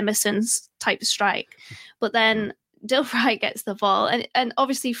 like Emerson's type strike. But then Dale Fry gets the ball, and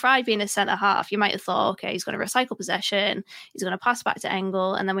obviously Fry being a centre half, you might have thought, okay, he's going to recycle possession, he's going to pass back to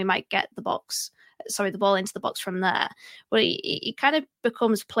Engel, and then we might get the ball into the box from there. But he kind of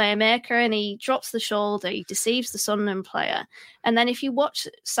becomes playmaker, and he drops the shoulder, he deceives the Sunderland player. And then if you watch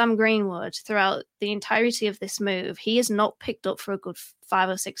Sam Greenwood throughout the entirety of this move, he is not picked up for a good 5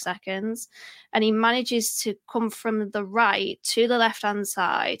 or 6 seconds, and he manages to come from the right to the left-hand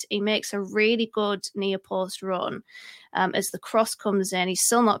side. He makes a really good near post run. As the cross comes in, he's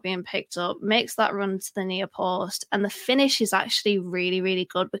still not being picked up, makes that run to the near post, and the finish is actually really, really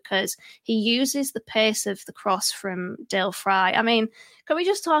good, because he uses the pace of the cross from Dale Fry. I mean, can we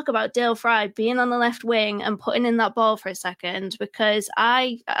just talk about Dale Fry being on the left wing and putting in that ball for a second? Because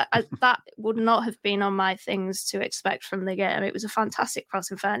I that would not have been on my things to expect from the game. It was a fantastic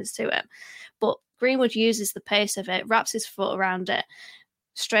cross, in fairness to him. But Greenwood uses the pace of it, wraps his foot around it,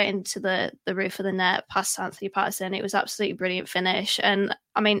 straight into the roof of the net past Anthony Patterson. It was absolutely brilliant finish. And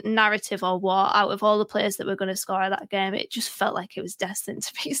I mean, narrative or what, out of all the players that were going to score that game, it just felt like it was destined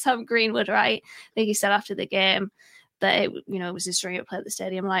to be Sam Greenwood, right? I think he said after the game that it was his dream to play at the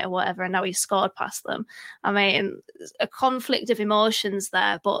Stadium Light or whatever, and now he scored past them. I mean, a conflict of emotions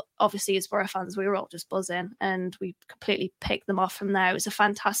there, but obviously as Borough fans, we were all just buzzing and we completely picked them off from there. It was a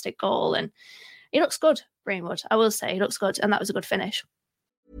fantastic goal and he looks good, Greenwood. I will say he looks good, and that was a good finish.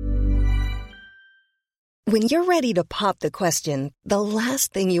 When you're ready to pop the question, the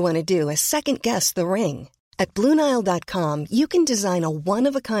last thing you want to do is second-guess the ring. At BlueNile.com, you can design a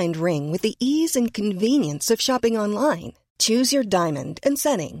one-of-a-kind ring with the ease and convenience of shopping online. Choose your diamond and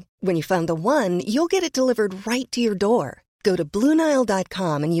setting. When you find the one, you'll get it delivered right to your door. Go to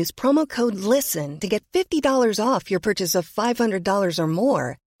BlueNile.com and use promo code LISTEN to get $50 off your purchase of $500 or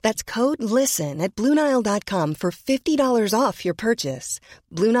more. That's code LISTEN at BlueNile.com for $50 off your purchase.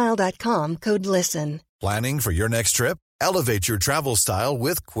 BlueNile.com, code LISTEN. Planning for your next trip? Elevate your travel style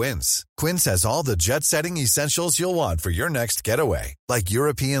with Quince. Quince has all the jet-setting essentials you'll want for your next getaway, like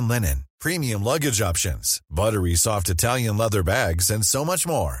European linen, premium luggage options, buttery soft Italian leather bags, and so much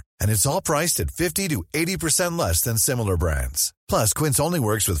more. And it's all priced at 50 to 80% less than similar brands. Plus, Quince only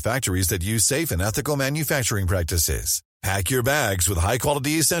works with factories that use safe and ethical manufacturing practices. Pack your bags with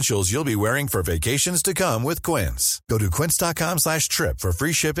high-quality essentials you'll be wearing for vacations to come with Quince. Go to quince.com/trip for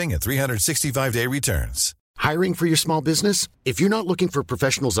free shipping and 365-day returns. Hiring for your small business? If you're not looking for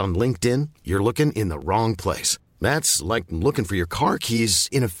professionals on LinkedIn, you're looking in the wrong place. That's like looking for your car keys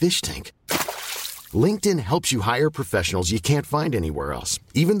in a fish tank. LinkedIn helps you hire professionals you can't find anywhere else,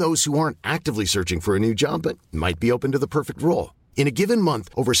 even those who aren't actively searching for a new job but might be open to the perfect role. In a given month,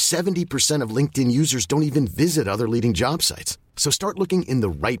 over 70% of LinkedIn users don't even visit other leading job sites. So start looking in the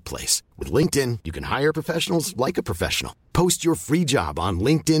right place. With LinkedIn, you can hire professionals like a professional. Post your free job on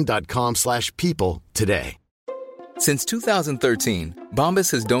linkedin.com/people today. Since 2013,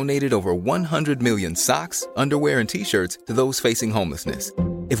 Bombas has donated over 100 million socks, underwear, and T-shirts to those facing homelessness.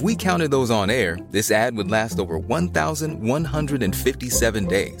 If we counted those on air, this ad would last over 1,157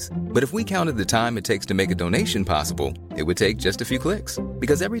 days. But if we counted the time it takes to make a donation possible, it would take just a few clicks.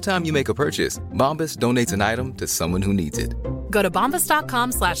 Because every time you make a purchase, Bombas donates an item to someone who needs it. Go to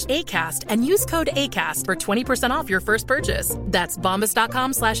bombas.com/ACAST and use code ACAST for 20% off your first purchase. That's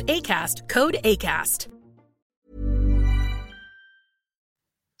bombas.com/ACAST, code ACAST.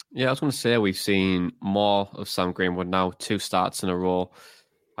 Yeah, I was going to say we've seen more of Sam Greenwood now, 2 starts in a row.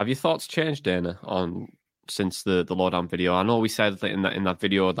 Have your thoughts changed, Dana, since the lowdown video? I know we said that in that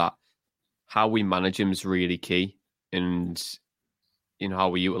video that how we manage him is really key, and how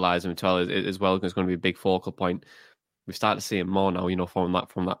we utilize him as well is going to be a big focal point. We've started to see him more now, from that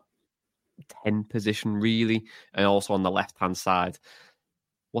 10 position really, and also on the left hand side.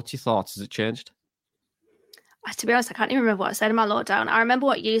 What's your thoughts? Has it changed? To be honest, I can't even remember what I said in my lowdown. I remember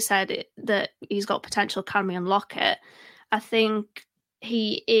what you said, that he's got potential, can we unlock it? I think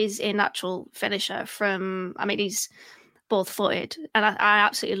he is a natural finisher he's both-footed, and I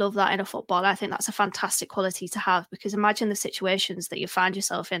absolutely love that in a footballer. I think that's a fantastic quality to have, because imagine the situations that you find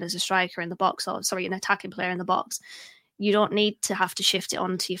yourself in as a striker in the box, an attacking player in the box. You don't need to have to shift it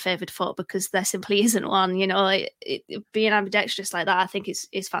onto your favoured foot, because there simply isn't one. Being ambidextrous like that, I think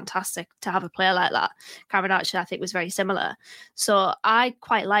is fantastic to have a player like that. Karadzic, I think, was very similar. So I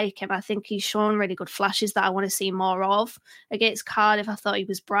quite like him. I think he's shown really good flashes that I want to see more of. Against Cardiff, I thought he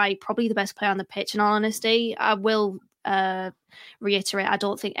was bright, probably the best player on the pitch, in all honesty. I will reiterate, I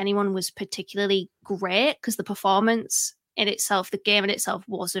don't think anyone was particularly great, because the performance in itself, the game in itself,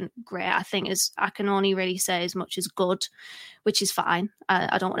 wasn't great. I think I can only really say as much as good, which is fine.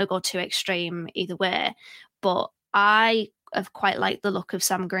 I don't want to go too extreme either way, but I have quite liked the look of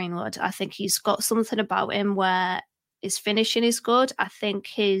Sam Greenwood. I think he's got something about him where his finishing is good. I think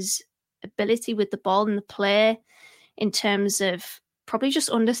his ability with the ball and the play, in terms of probably just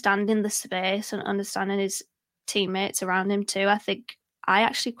understanding the space and understanding his teammates around him too. I think I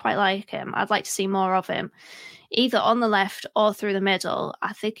actually quite like him. I'd like to see more of him, either on the left or through the middle.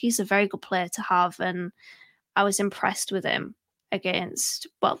 I think he's a very good player to have, and I was impressed with him against,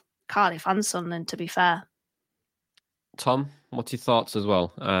 Cardiff and Sunderland, to be fair. Tom, what's your thoughts as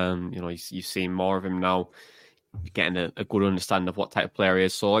well? You've seen more of him now, getting a good understanding of what type of player he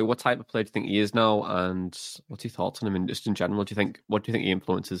is. So, what type of player do you think he is now, and what's your thoughts on him, and just in general? What do you think he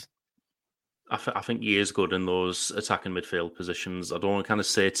influences? I think he is good in those attacking midfield positions. I don't want to kind of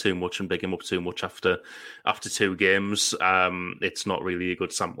say too much and big him up too much after 2 games. It's not really a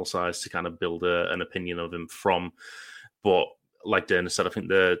good sample size to kind of build an opinion of him from. But like Dana said, I think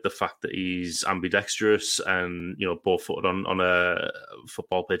the fact that he's ambidextrous and, you know, both footed on a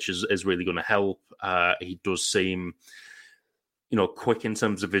football pitch is really going to help. He does seem, you know, quick in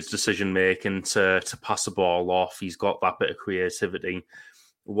terms of his decision making to pass the ball off. He's got that bit of creativity.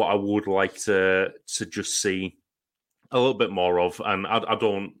 What I would like to just see a little bit more of, and I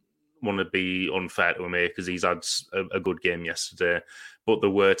don't want to be unfair to him here because he's had a good game yesterday, but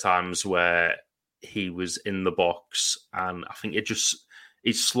there were times where he was in the box and I think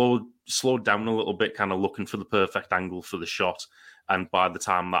it slowed down a little bit, kind of looking for the perfect angle for the shot. And by the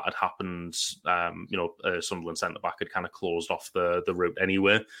time that had happened, Sunderland centre-back had kind of closed off the route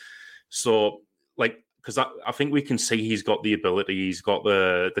anyway. So, like, because I think we can see he's got the ability, he's got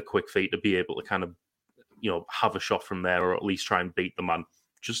the quick feet to be able to kind of, you know, have a shot from there or at least try and beat the man.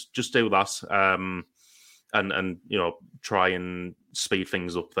 Just do that. And you know, try and speed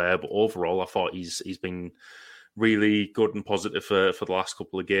things up there. But overall, I thought he's been really good and positive for the last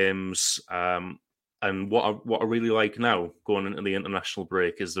couple of games. And what I really like now going into the international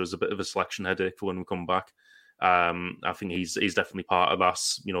break is there's a bit of a selection headache for when we come back. I think he's definitely part of that.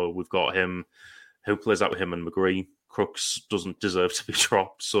 You know, we've got him who plays out with him and McGree. Crooks doesn't deserve to be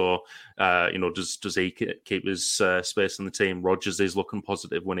dropped, so you know, does he keep his space in the team? Rodgers is looking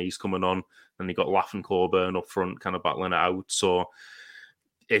positive when he's coming on, and you got Laff and Coburn up front, kind of battling it out. So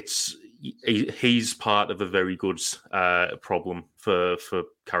he's part of a very good problem for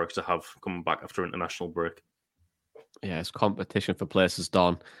Carrick to have coming back after international break. Yeah, it's competition for places,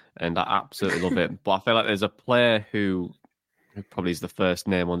 Don, and I absolutely love it. But I feel like there's a player who probably is the first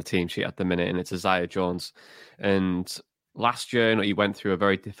name on the team sheet at the minute, and it's Isaiah Jones. And last year, you know, he went through a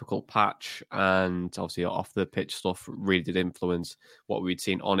very difficult patch, and obviously off the pitch stuff really did influence what we'd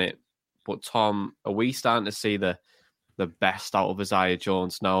seen on it. But Tom, are we starting to see the best out of Isaiah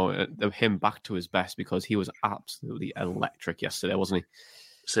Jones now? Him back to his best, because he was absolutely electric yesterday, wasn't he?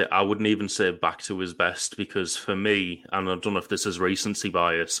 So I wouldn't even say back to his best, because for me, and I don't know if this is recency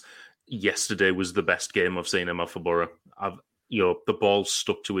bias, yesterday was the best game I've seen him at for Borough. You know, the ball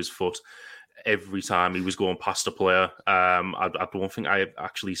stuck to his foot every time he was going past a player. I don't think I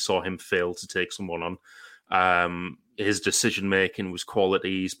actually saw him fail to take someone on. His decision-making was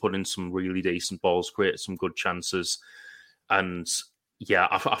quality. He's put in some really decent balls, created some good chances. And yeah,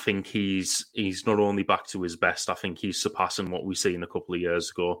 I think he's not only back to his best, I think he's surpassing what we seen a couple of years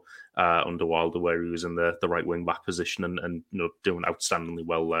ago under Wilder, where he was in the right wing-back position and you know, doing outstandingly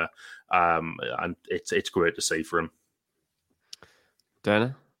well there. And it's great to see for him.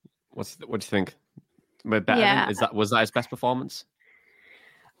 Dana, what do you think? We're better. Was that his best performance?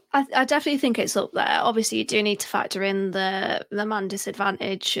 I definitely think it's up there. Obviously, you do need to factor in the man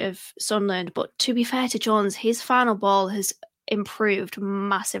disadvantage of Sunderland. But to be fair to Jones, his final ball has improved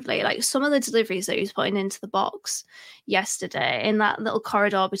massively. Like some of the deliveries that he was putting into the box yesterday in that little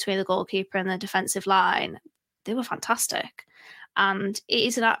corridor between the goalkeeper and the defensive line, they were fantastic. And it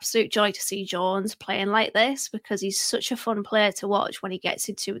is an absolute joy to see Jones playing like this, because he's such a fun player to watch when he gets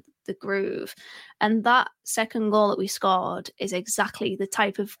into the groove. And that second goal that we scored is exactly the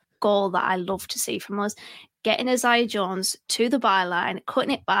type of goal that I love to see from us. Getting Isaiah Jones to the byline,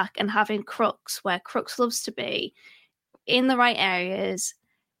 cutting it back and having Crooks where Crooks loves to be, in the right areas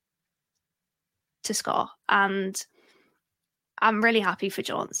to score. And I'm really happy for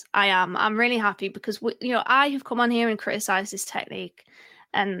Jones. I am. I'm really happy because, I have come on here and criticised his technique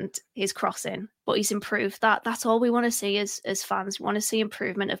and his crossing, but he's improved that. That's all we want to see as fans. We want to see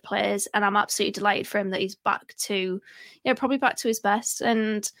improvement of players, and I'm absolutely delighted for him that he's back to, probably back to his best.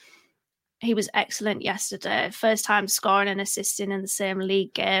 And he was excellent yesterday. First time scoring and assisting in the same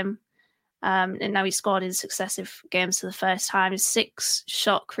league game. And now he scored in successive games for the first time. 6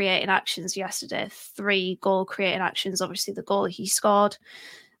 shot creating actions yesterday, 3 goal creating actions. Obviously, the goal he scored,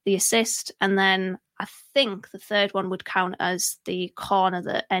 the assist, and then I think the third one would count as the corner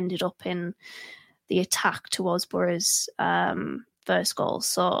that ended up in the attack towards Borough's first goal.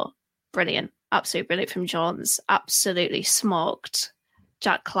 So brilliant, absolutely brilliant from Jones. Absolutely smoked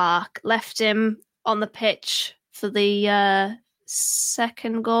Jack Clark. Left him on the pitch for the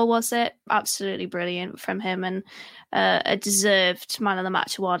second goal, was it? Absolutely brilliant from him, and a deserved man of the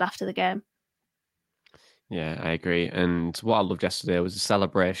match award after the game. Yeah, I agree. And what I loved yesterday was the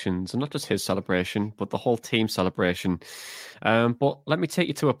celebrations, and not just his celebration, but the whole team celebration. But let me take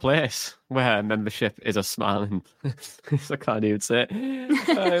you to a place where membership is a smiling. I can't even say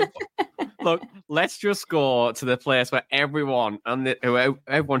it. Look, let's just go to the place where everyone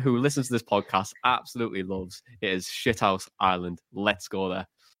who listens to this podcast absolutely loves. It is Shithouse Island. Let's go there.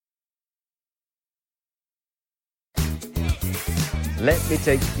 Let me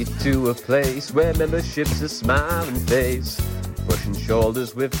take you to a place where membership's a smiling face. brushing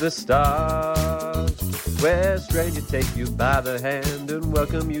shoulders with the stars, where strangers take you by the hand and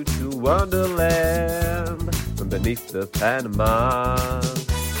welcome you to Wonderland from beneath the Panama.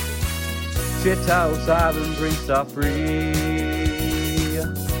 Shithouse Island drinks are free,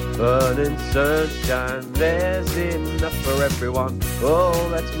 burning sunshine, there's enough for everyone. All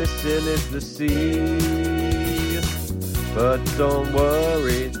that's missing is the sea. But don't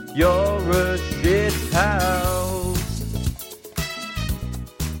worry, you're a shit house.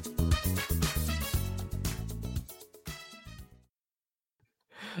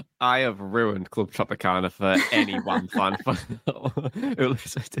 I have ruined Club Tropicana for any one fan who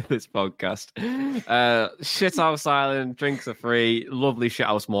listens to this podcast. Shithouse Island, drinks are free. Lovely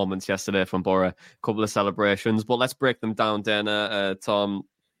shithouse moments yesterday from Borough. Couple of celebrations, but let's break them down, Dana, Tom,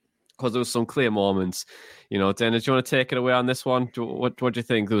 because there was some clear moments. You know, Dana, do you want to take it away on this one? What do you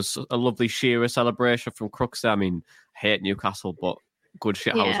think? There was a lovely Shearer celebration from Crooks. I mean, I hate Newcastle, but good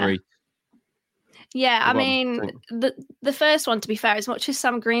shithousery. Yeah, I mean, the first one, to be fair, as much as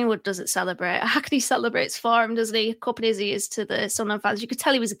Sam Greenwood doesn't celebrate, Hackney celebrates for him, doesn't he? Cupping his ears to the Sunderland fans. You could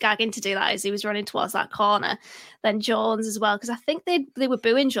tell he was gagging to do that as he was running towards that corner. Then Jones as well, because I think they were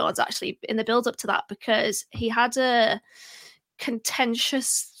booing Jones, actually, in the build-up to that, because he had a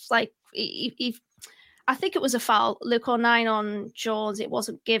contentious, like, I think it was a foul. Luke O'Nien on Jones, it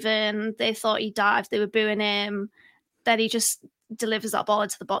wasn't given. They thought he dived. They were booing him. Then he just delivers that ball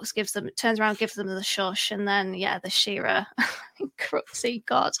into the box, turns around, gives them the shush, and then the Shearer, Crooksy,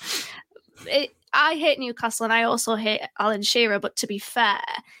 God. I hate Newcastle and I also hate Alan Shearer, but to be fair,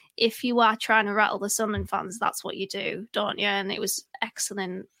 if you are trying to rattle the Sunderland fans, that's what you do, don't you? And it was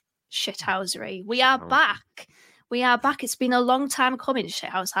excellent shithousery. We are back. It's been a long time coming,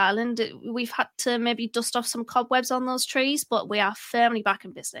 Shithouse Island. We've had to maybe dust off some cobwebs on those trees, but we are firmly back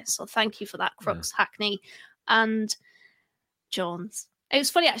in business. So thank you for that, Crooks, Hackney, and Jones. It was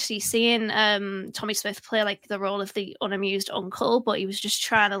funny actually seeing Tommy Smith play like the role of the unamused uncle, but he was just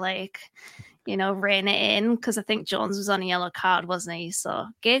trying to rein it in, because I think Jones was on a yellow card, wasn't he? So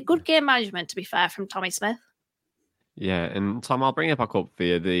good game management, to be fair, from Tommy Smith. Yeah, and Tom, I'll bring it back up for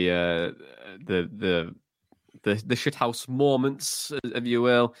you. The shithouse moments, if you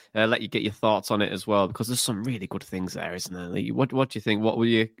will. Let you get your thoughts on it as well, because there's some really good things there, isn't there? What do you think? What were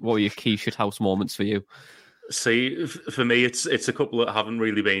your key shithouse moments for you? See, for me, it's a couple that haven't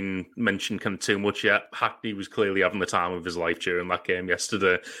really been mentioned kind of too much yet. Hackney was clearly having the time of his life during that game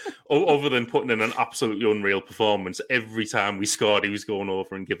yesterday. Other than putting in an absolutely unreal performance, every time we scored, he was going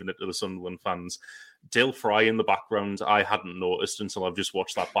over and giving it to the Sunderland fans. Dale Fry in the background, I hadn't noticed until I've just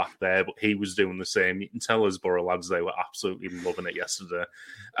watched that back there, but he was doing the same. You can tell as Borough lads, they were absolutely loving it yesterday.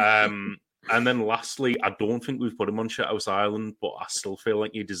 And then lastly, I don't think we've put him on Shithouse Island, but I still feel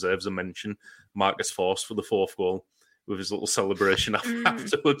like he deserves a mention. Marcus Forss for the fourth goal with his little celebration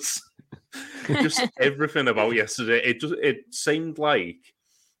afterwards. Just everything about yesterday. It seemed like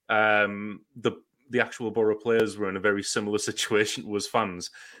the actual Borough players were in a very similar situation to us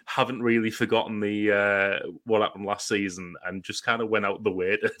fans. Haven't really forgotten what happened last season and just kind of went out the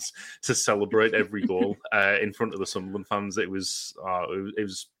way to celebrate every goal in front of the Sunderland fans. It was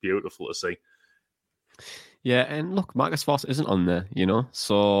beautiful to see. Yeah, and look, Marcus Forss isn't on there,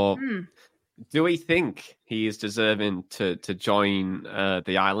 so do we think he is deserving to join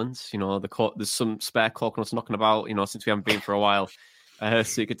the islands? There's some spare coconuts knocking about, since we haven't been for a while.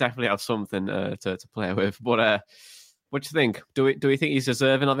 So you could definitely have something to play with. But what do you think? Do we think he's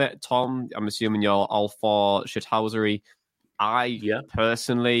deserving of it? Tom, I'm assuming you're all for shithousery. I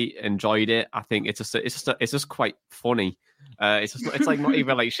personally enjoyed it. I think it's just quite funny. It's like not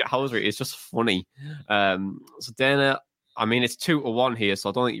even like shithousery. It's just funny. So Dana, I mean, it's 2-1 here, so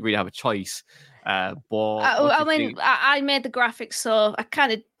I don't think you really have a choice. But I made the graphics, so I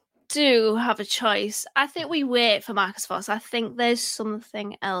kind of do have a choice. I think we wait for Marcus Forss. I think there's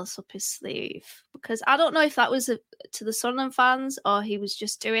something else up his sleeve, because I don't know if that was to the Sunderland fans or he was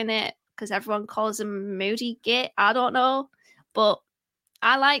just doing it because everyone calls him Moody Git. I don't know, but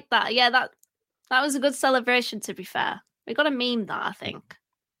I like that. Yeah, that was a good celebration, to be fair. We got to meme that, I think.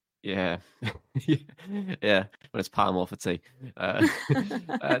 Yeah. Yeah, when it's Palmo for tea.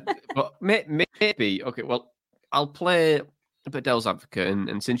 But maybe, okay, well, I'll play a bit devil's advocate,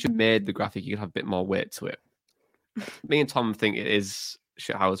 and since you made the graphic, you can have a bit more weight to it. Me and Tom think it is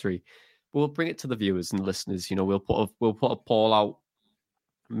shithousery. We'll bring it to the viewers and listeners. We'll put a poll out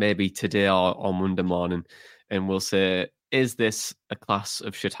maybe today or on Monday morning, and we'll say, is this a class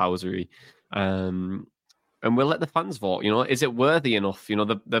of shithousery? And we'll let the fans vote. Is it worthy enough?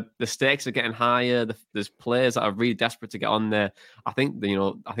 The stakes are getting higher. There's players that are really desperate to get on there. I think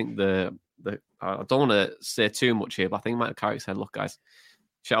the I don't want to say too much here, but I think Michael Carrick said, "Look, guys,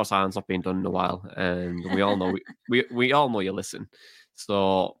 Shetland Island's not been done in a while, and we all know we all know you listen.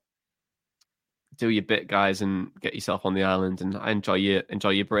 So do your bit, guys, and get yourself on the island and enjoy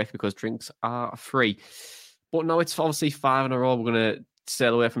your break because drinks are free." But no, it's obviously 5 in a row. We're going to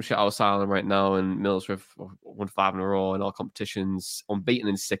sail away from Shetland Island right now, and Middlesbrough won 5 in a row in all competitions, unbeaten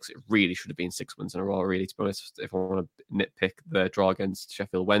in 6. It really should have been 6 wins in a row, really, to be honest, if I want to nitpick the draw against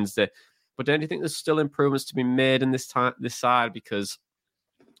Sheffield Wednesday. But do you think there's still improvements to be made in this side? Because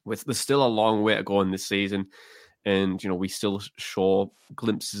there's still a long way to go in this season, and we still show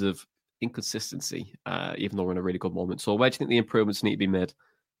glimpses of inconsistency, even though we're in a really good moment. So where do you think the improvements need to be made?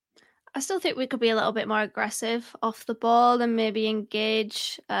 I still think we could be a little bit more aggressive off the ball and maybe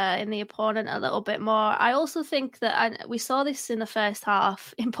engage in the opponent a little bit more. I also think that we saw this in the first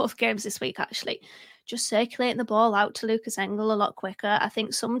half in both games this week, actually, just circulating the ball out to Lucas Engel a lot quicker. I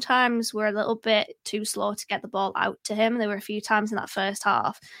think sometimes we're a little bit too slow to get the ball out to him. There were a few times in that first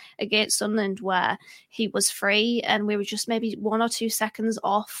half against Sunderland where he was free and we were just maybe 1 or 2 seconds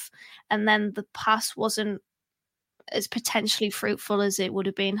off, and then the pass wasn't as potentially fruitful as it would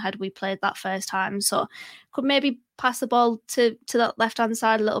have been had we played that first time. So could maybe pass the ball to that left-hand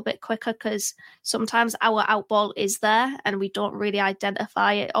side a little bit quicker, because sometimes our out ball is there and we don't really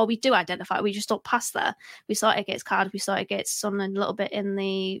identify it, or we do identify it, we just don't pass there. We saw it against Cardiff, we saw it against Sunderland a little bit in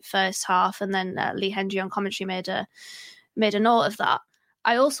the first half, and then Lee Hendry on commentary made a note of that.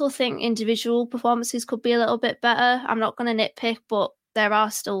 I also think individual performances could be a little bit better. I'm not going to nitpick, but there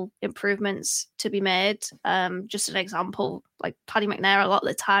are still improvements to be made. Just an example, like Paddy McNair, a lot of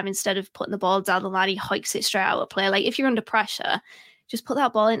the time, instead of putting the ball down the line, he hikes it straight out of play. Like, if you're under pressure, just put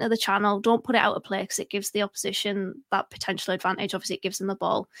that ball into the channel. Don't put it out of play, because it gives the opposition that potential advantage. Obviously, it gives them the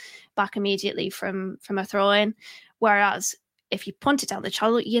ball back immediately from a throw-in. Whereas if you punt it down the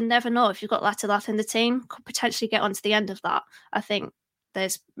channel, you never know. If you've got Latalath in the team, could potentially get onto the end of that. I think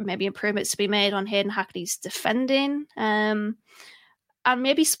there's maybe improvements to be made on Hayden Hackney's defending. And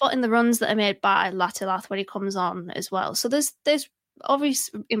maybe spotting the runs that are made by Latalath when he comes on as well. So there's obvious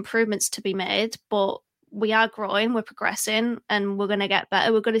improvements to be made, but we are growing, we're progressing, and we're going to get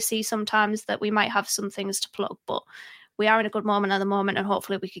better. We're going to see sometimes that we might have some things to plug, but we are in a good moment at the moment, and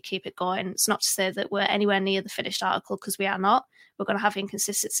hopefully we could keep it going. It's not to say that we're anywhere near the finished article, because we are not. We're going to have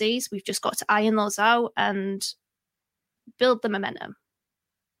inconsistencies. We've just got to iron those out and build the momentum.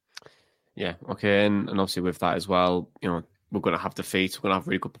 Yeah, okay, and obviously with that as well, we're going to have defeats, we're going to have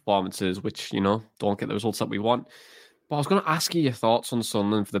really good performances, which, don't get the results that we want. But I was going to ask you your thoughts on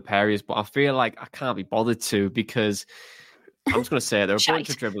Sunderland for the Perriers, but I feel like I can't be bothered to, because I'm just going to say they're a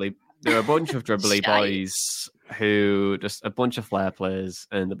bunch of dribbly boys who just a bunch of flair players,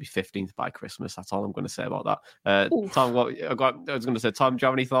 and they'll be 15th by Christmas. That's all I'm going to say about that. Tom, I was going to say, Tom, do you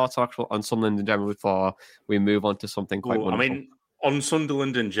have any thoughts on Sunderland in general before we move on to something quite wonderful? I mean, on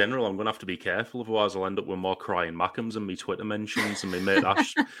Sunderland in general, I'm going to have to be careful, otherwise I'll end up with more crying Mackhams and me Twitter mentions and me mate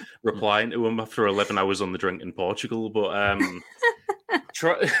Ash replying to him after 11 hours on the drink in Portugal. But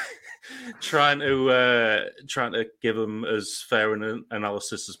trying to give them as fair an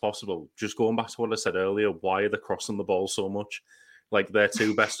analysis as possible. Just going back to what I said earlier, why are they crossing the ball so much? Like, their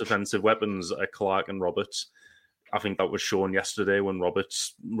two best offensive weapons are Clark and Roberts. I think that was shown yesterday when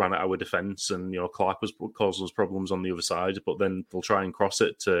Roberts ran at our defence, and Clark was causing us problems on the other side. But then they'll try and cross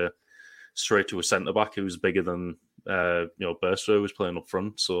it straight to a centre back who's bigger than Burstow was playing up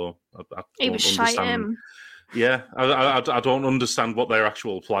front. So I don't understand. Yeah, I don't understand what their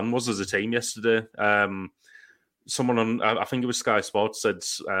actual plan was as a team yesterday. Someone on, I think it was Sky Sports, said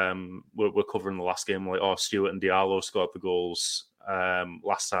we're covering the last game, like, Stewart and Diallo scored the goals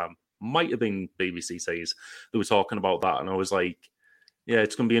last time. Might have been BBC says they were talking about that, and I was like, yeah,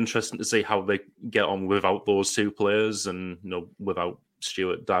 it's going to be interesting to see how they get on without those two players, and without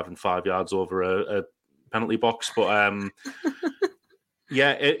Stewart diving 5 yards over a penalty box. But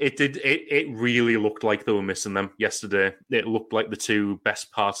yeah, it really looked like they were missing them yesterday. It looked like the two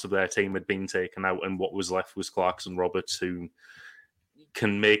best parts of their team had been taken out, and what was left was Clarkson Roberts, who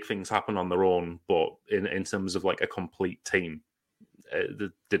can make things happen on their own, but in terms of like a complete team,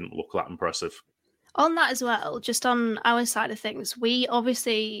 it didn't look that impressive. On that as well, just on our side of things, we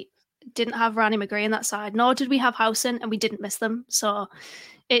obviously didn't have Rani McGree on that side, nor did we have Howson, and we didn't miss them. So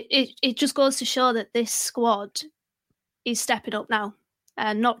it just goes to show that this squad is stepping up now,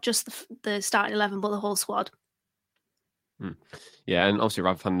 and not just the starting 11, but the whole squad. Yeah, and obviously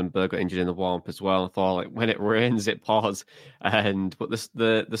Rav van den Berg got injured in the warm-up as well. I thought, like, when it rains, it pours. But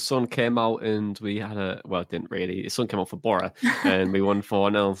the sun came out, and we had it didn't really. The sun came out for Borough, and we won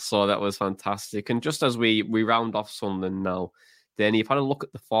 4-0. So that was fantastic. And just as we round off Sunderland now, Danny, you've had a look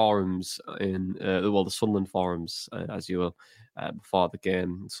at the forums in the Sunderland forums, as you will, before the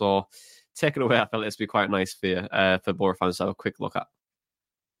game. So take it away. I felt it'd be quite nice for you, for Borough fans to have a quick look at.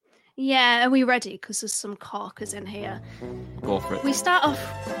 Yeah, are we ready? Because there's some corkers in here. Go for it. We start off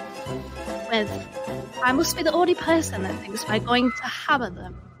with, I must be the only person that thinks we're going to hammer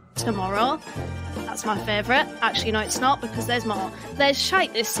them tomorrow. That's my favourite. Actually, no, it's not, because there's more. There's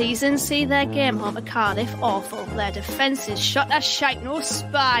shite this season. See their game home at Cardiff, awful. Their defence is shot as shite, no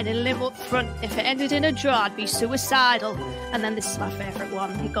spine and limb up front. If it ended in a draw, I'd be suicidal. And then this is my favourite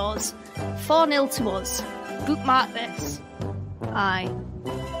one. He goes, 4-0 to us. Bookmark this. Aye.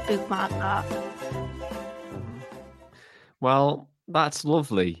 Bookmark that. Well, that's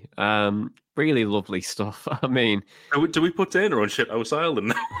lovely. Really lovely stuff. I mean, do we put Dana on shit house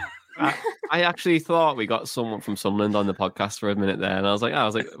island? I actually thought we got someone from Sunderland on the podcast for a minute there, and I was like,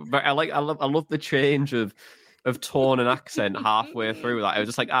 but I love the change of tone and accent halfway through that. I was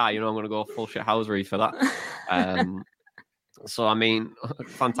just like, I'm going to go full shit housery for that. So I mean,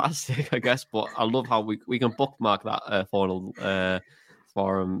 fantastic, I guess. But I love how we can bookmark that forum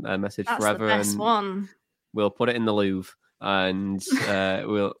message That's forever. The best and one. We'll put it in the Louvre, and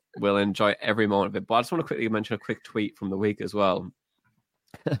we'll enjoy every moment of it. But I just want to quickly mention a quick tweet from the week as well.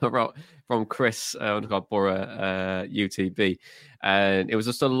 From Chris Borough UTB, and it was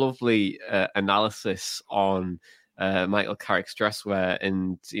just a lovely analysis on Michael Carrick's dress wear,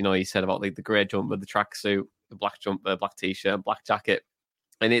 and he said about like the grey jumper, the tracksuit, the black jumper, black t-shirt, black jacket,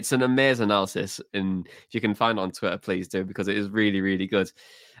 and it's an amazing analysis. And if you can find it on Twitter, please do, because it is really, really good.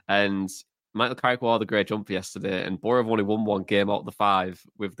 And Michael Carrick wore the grey jumper yesterday, and Borough have only won one game out of the 5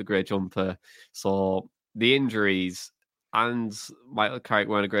 with the grey jumper. So the injuries and Michael Carrick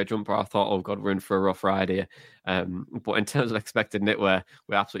wearing a grey jumper, I thought, oh God, we're in for a rough ride here. But in terms of expected knitwear,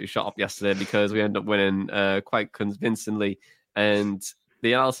 we absolutely shot up yesterday because we ended up winning quite convincingly. And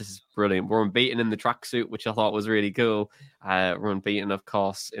the analysis is brilliant. We're unbeaten in the tracksuit, which I thought was really cool. We're unbeaten, of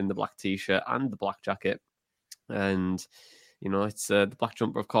course, in the black t-shirt and the black jacket. And it's the black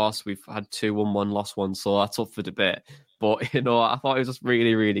jumper, of course. We've had 2, won 1, lost 1, so that's up for debate. But, I thought it was just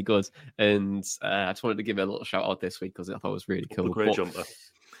really, really good. And I just wanted to give it a little shout out this week because I thought it was really cool. Up the grey jumper.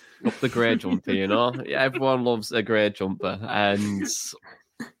 Up the grey jumper, Yeah, everyone loves a grey jumper. And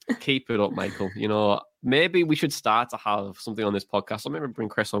keep it up, Michael. Maybe we should start to have something on this podcast. I'll maybe bring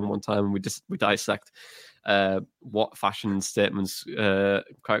Chris on one time and we dissect what fashion statements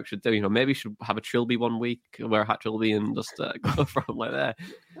Carrick should do. Maybe we should have a trilby one week, wear a hat trilby, and just go from like that.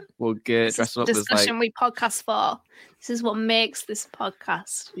 We'll get dressed up as discussion we podcast for. This is what makes this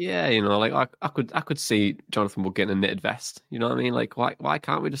podcast. Yeah, I could see Jonathan Woodgate in a knitted vest. You know what I mean? Like, why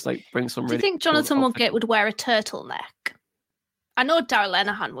can't we just bring some? Do you think Jonathan Woodgate would wear a turtleneck? I know Darrell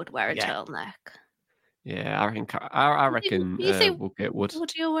Lenihan would wear a turtleneck. Yeah, I reckon Woodgate would.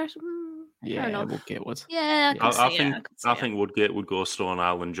 Would you wear? Yeah, Woodgate would. Yeah, I think Woodgate would go Stone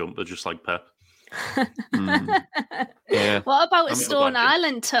Island jumper just like Pep. Yeah. What about a Stone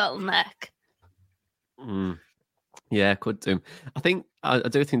Island turtleneck? Yeah, could do. I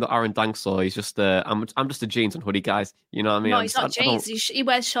do think that Aaron Danksaw, he's just I'm just a jeans and hoodie guys. You know what I mean? No, he's not jeans. He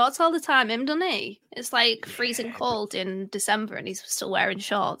wears shorts all the time, doesn't he? It's like freezing cold in December and he's still wearing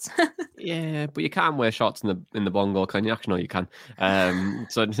shorts. Yeah, but you can't wear shorts in the bongo, can you? Actually, no, you can.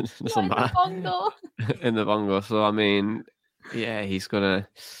 So it doesn't matter. In the bongo. So I mean, yeah, he's gonna.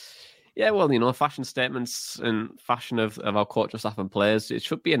 Yeah, well, fashion statements and fashion of our coaching staff and players, it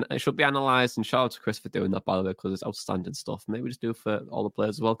should be analysed. And shout out to Chris for doing that, by the way, because it's outstanding stuff. Maybe we just do it for all the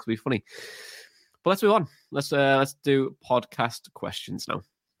players as well, because it'll be funny. But let's move on. Let's do podcast questions now.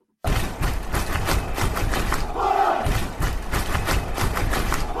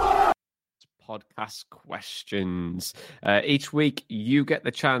 Podcast questions. Each week, you get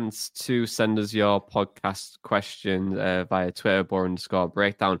the chance to send us your podcast question via Twitter,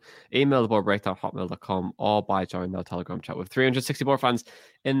 Borough_breakdown, email theborough_breakdown@hotmail.com, or by joining our Telegram chat with 360 Borough fans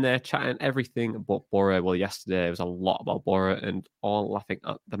in there chatting everything but Borough. Well, yesterday it was a lot about Borough and all laughing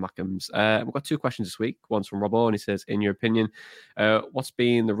at the Mackems. We've got 2 questions this week. One's from Robbo, and he says, in your opinion, what's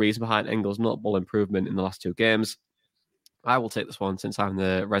been the reason behind Engel's notable improvement in the last 2 games? I will take this one since I'm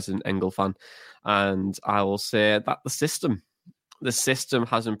the resident Engel fan, and I will say that the system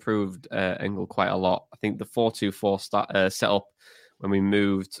has improved Engel quite a lot. I think the 4-2-4 setup when we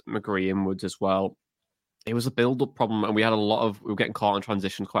moved McGree inwards as well, it was a build-up problem, and we were getting caught in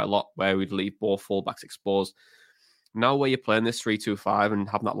transition quite a lot where we'd leave both fullbacks exposed. Now where you're playing this 3-2-5 and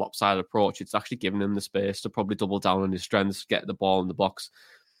having that lopsided approach, it's actually giving him the space to probably double down on his strengths, get the ball in the box.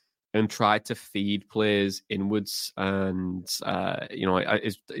 and tried to feed players inwards. And,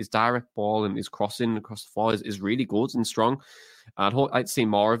 his direct ball and his crossing across the floor is really good and strong. I'd see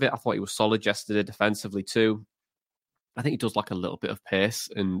more of it. I thought he was solid yesterday defensively too. I think he does like a little bit of pace.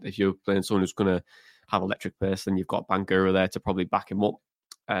 And if you're playing someone who's going to have electric pace, then you've got Bangura there to probably back him up.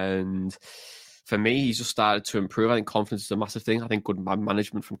 And for me, he's just started to improve. I think confidence is a massive thing. I think good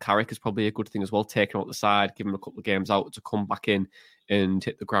management from Carrick is probably a good thing as well. Taking him out the side, giving him a couple of games out to come back in and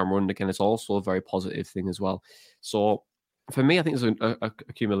hit the ground running again is also a very positive thing as well. So for me, I think there's an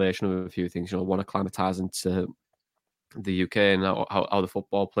accumulation of a few things. One, acclimatizing to the UK and how the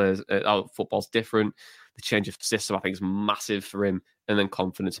football plays, how football's different. The change of system, I think, is massive for him. And then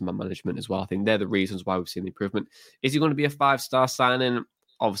confidence in my management as well. I think they're the reasons why we've seen the improvement. Is he going to be a 5-star signing?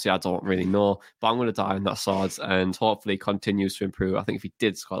 Obviously, I don't really know, but I'm going to die on that sword and hopefully continues to improve. I think if he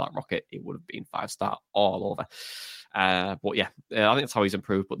did score that rocket, it would have been 5-star all over. But yeah, I think that's how he's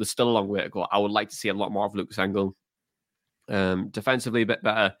improved, but there's still a long way to go. I would like to see a lot more of Lucas Engel. Defensively a bit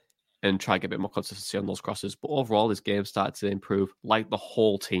better and try to get a bit more consistency on those crosses. But overall, his game started to improve like the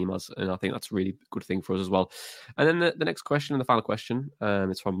whole team has, and I think that's a really good thing for us as well. And then the next question and the final question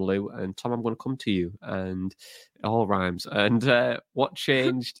is from Lou. And Tom, I'm going to come to you, and it all rhymes. And what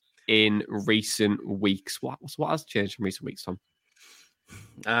changed in recent weeks? What has changed in recent weeks, Tom?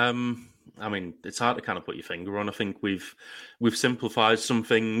 I mean, it's hard to kind of put your finger on. I think we've simplified some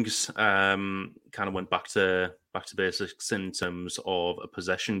things. Kind of went back to basics in terms of a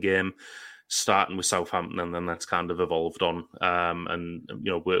possession game, starting with Southampton, and then that's kind of evolved on. And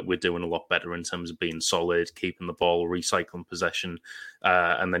we're doing a lot better in terms of being solid, keeping the ball, recycling possession,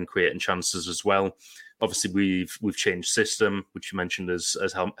 and then creating chances as well. Obviously, we've changed system, which you mentioned has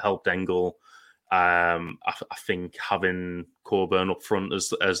helped Engel. I think having Coburn up front as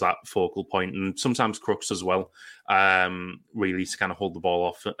that focal point, and sometimes Crooks as well, really to kind of hold the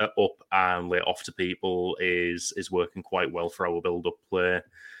ball up and lay it off to people is working quite well for our build-up play.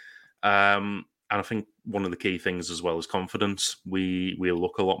 And I think one of the key things as well is confidence. We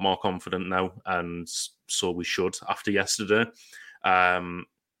look a lot more confident now, and so we should after yesterday.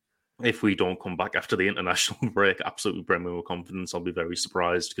 If we don't come back after the international break absolutely brimming with confidence, I'll be very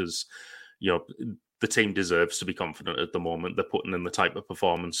surprised because the team deserves to be confident at the moment. They're putting in the type of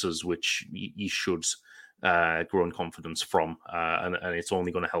performances which you should grow in confidence from, and it's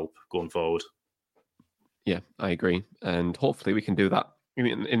only going to help going forward. Yeah, I agree, and hopefully we can do that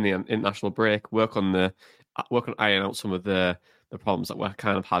in the international break. Work on iron out some of the problems that we're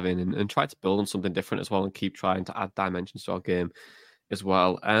kind of having, and try to build on something different as well, and keep trying to add dimensions to our game as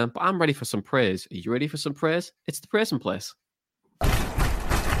well. But I'm ready for some praise. Are you ready for some praise? It's the praising place.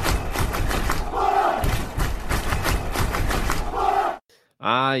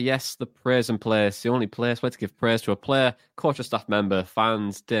 Yes, the praising place, the only place where to give praise to a player, coach or staff member,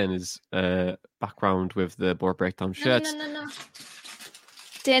 fans. Dana's background with the Borough Breakdown shirts. No.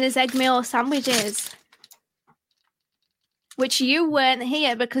 Dana's egg meal sandwiches, which you weren't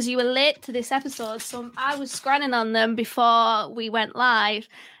here because you were late to this episode, so I was scranning on them before we went live,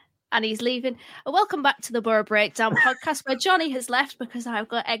 and he's leaving. Welcome back to the Borough Breakdown podcast, where Johnny has left because I've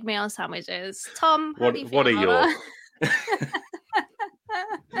got egg meal sandwiches. Tom, how do you feel what are about your...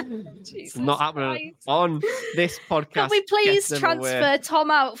 It's not happening on this podcast. Can we please transfer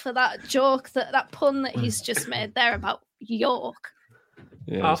Tom out for that joke, that pun that he's just made there about York?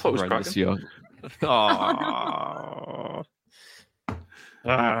 Yeah, I thought it was cracking. York.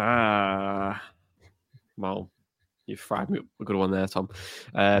 Well, you fried me up a good one there, Tom.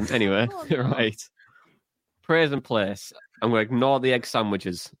 Anyway, right. Praise and place. I'm going to ignore the egg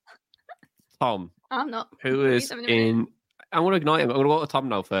sandwiches. Tom. I'm not. Who is in... I'm going to ignore him. I'm going to go to Tom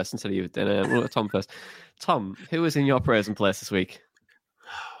now first instead of you. I'm going to go to Tom first. Tom, who is in your praise and place this week?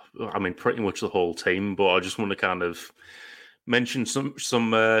 I mean, pretty much the whole team, but I just want to kind of mention some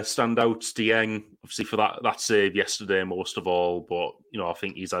standouts. Dieng, obviously, for that save yesterday, most of all, but I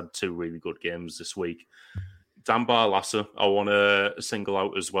think he's had 2 really good games this week. Dan Barlaser, I want to single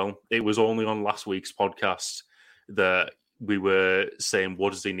out as well. It was only on last week's podcast that we were saying,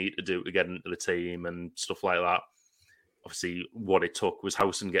 what does he need to do to get into the team and stuff like that. Obviously, what it took was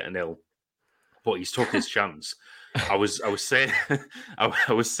Howson getting ill, but he's took his chance. I was saying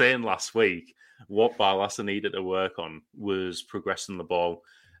I was saying last week what Barlaser needed to work on was progressing the ball,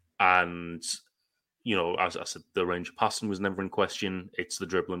 and as I said, the range of passing was never in question. It's the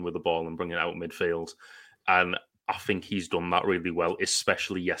dribbling with the ball and bringing it out midfield, and I think he's done that really well,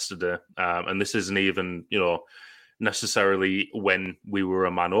 especially yesterday. And this isn't even necessarily when we were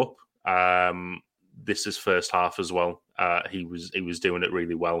a man up. This is first half as well. He was doing it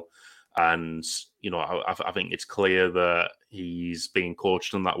really well. And, I think it's clear that he's being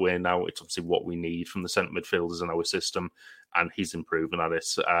coached in that way now. It's obviously what we need from the centre midfielders in our system, and he's improving at it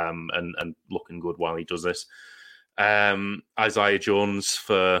and looking good while he does this. Isaiah Jones,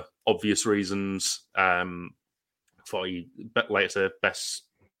 for obvious reasons, thought he, like I said, best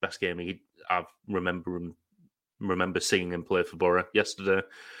game I remember seeing him play for Borough yesterday.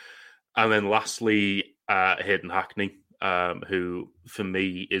 And then lastly, Hayden Hackney, who for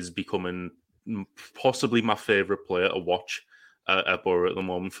me is becoming possibly my favourite player to watch at Borough at the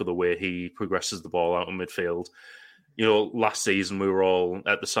moment for the way he progresses the ball out in midfield. Last season we were all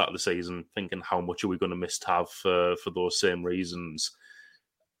at the start of the season thinking how much are we going to miss to have for those same reasons.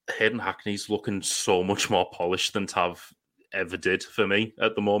 Hayden Hackney's looking so much more polished than Tav ever did for me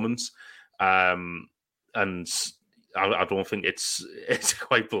at the moment. And I don't think it's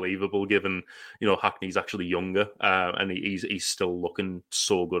quite believable given, Hackney's actually younger and he's still looking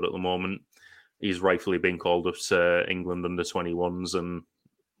so good at the moment. He's rightfully being called up to England under 21s and,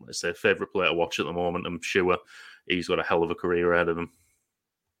 let's say, favourite player to watch at the moment. I'm sure he's got a hell of a career ahead of him.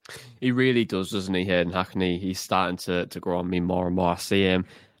 He really does, doesn't he, Hayden Hackney? He's starting to grow on me more and more. I see him.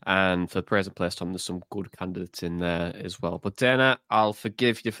 And for the praise and place, Tom, there's some good candidates in there as well. But Dana, I'll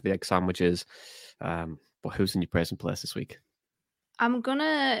forgive you for the egg sandwiches. But who's in your praise and place this week? I'm going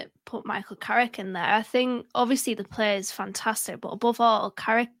to put Michael Carrick in there. I think, obviously, the player is fantastic. But above all,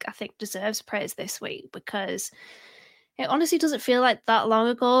 Carrick, I think, deserves praise this week because it honestly doesn't feel like that long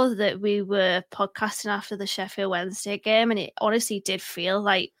ago that we were podcasting after the Sheffield Wednesday game. And it honestly did feel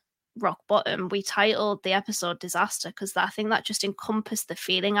like rock bottom. We titled the episode Disaster because I think that just encompassed the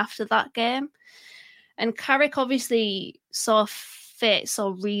feeling after that game. And Carrick obviously saw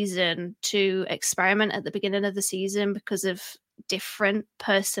reason to experiment at the beginning of the season because of different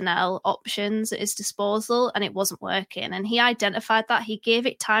personnel options at his disposal, and it wasn't working. And he identified that. He gave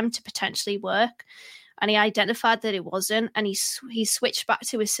it time to potentially work, and he identified that it wasn't, and he switched back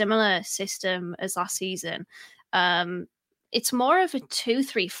to a similar system as last season. It's more of a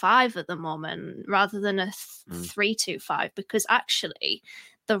 2-3-5 at the moment rather than a 3-2-5 because actually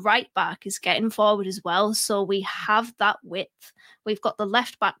the right back is getting forward as well. So we have that width. We've got the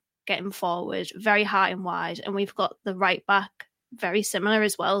left back getting forward very high and wide, and we've got the right back very similar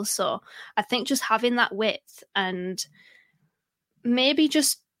as well. So I think just having that width and maybe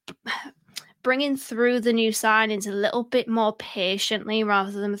just bringing through the new signings a little bit more patiently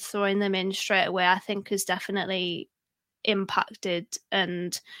rather than throwing them in straight away, I think has definitely impacted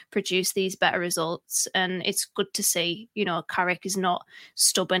and produced these better results. And it's good to see, Carrick is not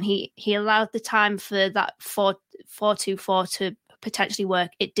stubborn. He allowed the time for that 4-2-4 to potentially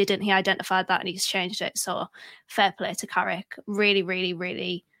work. It didn't. He identified that and he's changed it. So fair play to Carrick. Really, really,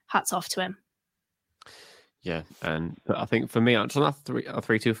 really hats off to him. Yeah, and I think for me, it's on that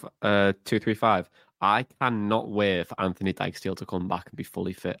 2-3-5. I cannot wait for Anthony Dijksteel to come back and be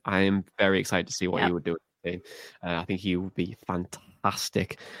fully fit. I am very excited to see what he would do. I think he would be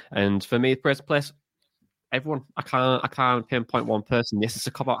fantastic. And for me, praise and place, everyone. I can't pinpoint one person. Yes, it's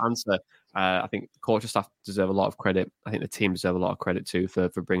a cop-out answer. I think the coaching staff deserve a lot of credit. I think the team deserve a lot of credit too for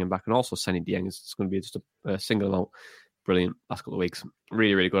bringing back, and also Senny Dieng is going to be just a single out brilliant last couple of weeks.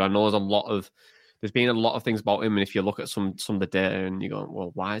 Really, really good. I know there's been a lot of things about him, and if you look at some of the data and you go,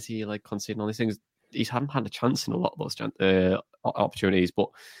 well, why is he conceding all these things? He hadn't had a chance in a lot of those opportunities, but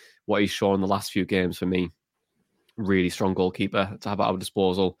what he's shown the last few games for me, really strong goalkeeper to have at our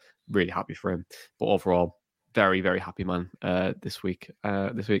disposal. Really happy for him. But overall, very, very happy man this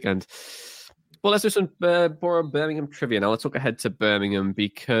weekend. Well, let's do some Borough Birmingham trivia now. Let's look ahead to Birmingham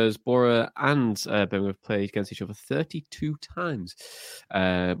because Borough and Birmingham have played against each other 32 times.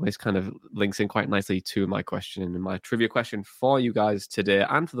 This kind of links in quite nicely to my question and my trivia question for you guys today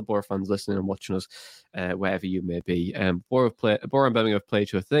and for the Borough fans listening and watching us wherever you may be. Borough and Birmingham have played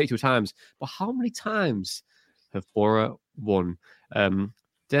each other 32 times, but how many times have Borough won? Dana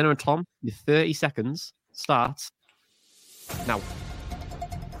and Tom, your 30 seconds starts now.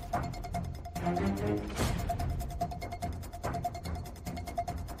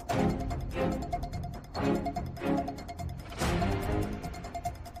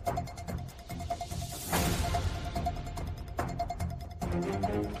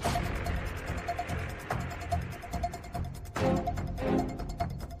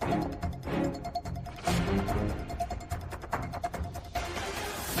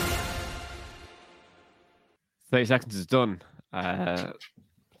 30 seconds is done.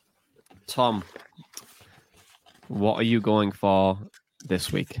 Tom, what are you going for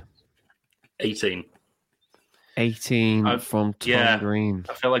this week? 18. 18 from Tom Green.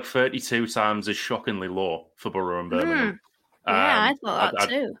 I feel like 32 times is shockingly low for Borough and Birmingham. Yeah, I thought that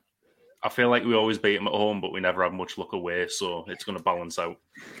too. I feel like we always beat them at home, but we never have much luck away, so it's going to balance out.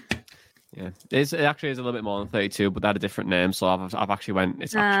 Yeah, it actually is a little bit more than 32, but they had a different name, so I've actually went.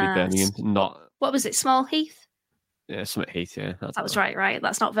 It's actually Birmingham, not. What was it? Small Heath. Yeah, Summit Heath. Yeah, that was right.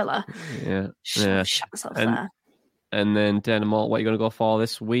 That's not Villa. Yeah, Shut myself there. And then Denmark, what are you going to go for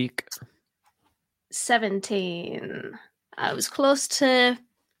this week? 17. I was close to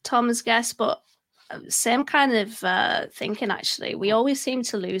Tom's guess, but same kind of thinking, actually. We always seem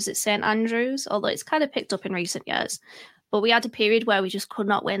to lose at St Andrews, although it's kind of picked up in recent years. But we had a period where we just could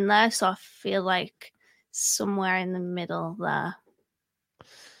not win there, so I feel like somewhere in the middle there.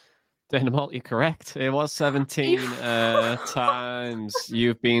 Denmark, you're correct. It was 17 times.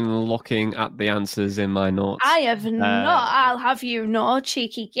 You've been looking at the answers in my notes. I have not. I'll have you know,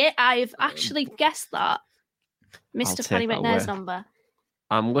 cheeky git. I've actually guessed that. Mr. Paddy McNair's number.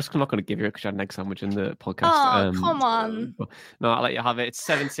 I'm just not going to give you it because you had an egg sandwich in the podcast. Oh, come on. No, I'll let you have it. It's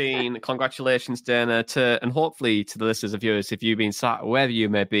 17. Congratulations, Dana, and hopefully to the listeners of yours, if you've been sat wherever you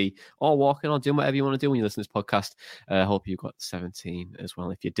may be, or walking or doing whatever you want to do when you listen to this podcast, I hope you got 17 as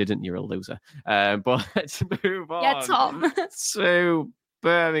well. If you didn't, you're a loser. But let's move on. Yeah, Tom. To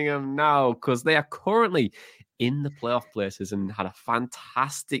Birmingham now, because they are currently in the playoff places and had a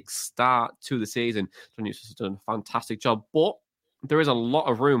fantastic start to the season. John Eustace has done a fantastic job, but there is a lot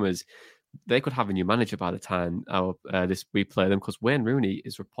of rumours they could have a new manager by the time we play them, because Wayne Rooney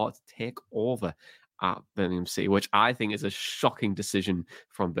is reported to take over at Birmingham City, which I think is a shocking decision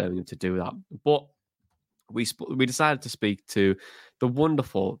from Birmingham to do that. But we decided to speak to the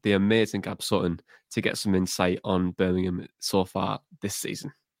wonderful, the amazing Gab Sutton to get some insight on Birmingham so far this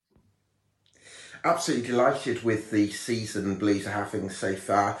season. Absolutely delighted with the season Blues are having so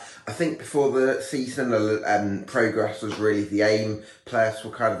far. I think before the season, progress was really the aim. Players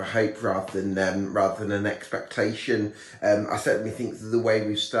were kind of a hope rather than an expectation. I certainly think that the way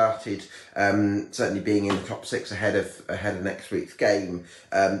we've started, certainly being in the top six ahead of next week's game,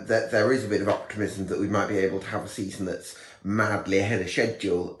 that there is a bit of optimism that we might be able to have a season that's madly ahead of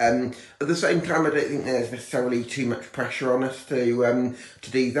schedule. At the same time, I don't think there's necessarily too much pressure on us to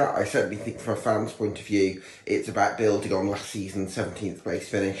do that. I certainly think from a fan's point of view, it's about building on last season's 17th place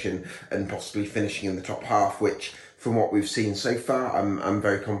finish and possibly finishing in the top half, which from what we've seen so far, I'm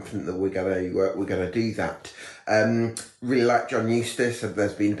very confident that we're gonna do that. Really like John Eustace.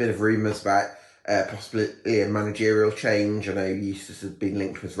 There's been a bit of rumours about possibly a managerial change. I know Eustace has been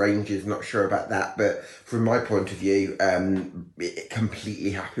linked with Rangers, not sure about that, but from my point of view, completely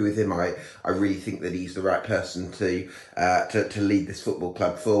happy with him. I really think that he's the right person to lead this football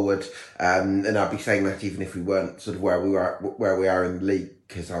club forward, and I'd be saying that even if we weren't sort of where we are in the league,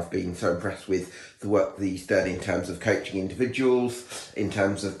 because I've been so impressed with the work that he's done in terms of coaching individuals, in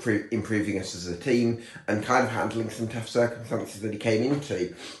terms of improving us as a team, and kind of handling some tough circumstances that he came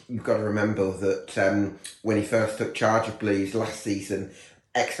into. You've got to remember that when he first took charge of Blues last season,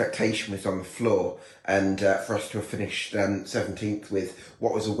 expectation was on the floor, and for us to have finished 17th with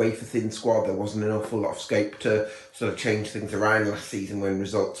what was a wafer-thin squad, there wasn't an awful lot of scope to sort of change things around last season when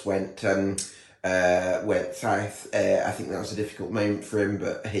results went south. I think that was a difficult moment for him,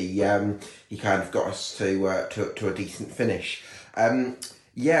 but he kind of got us to a decent finish.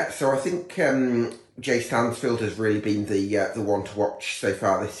 So I think Jay Stansfield has really been the one to watch so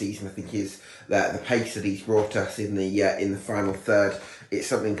far this season. I think the pace that he's brought us in the final third, it's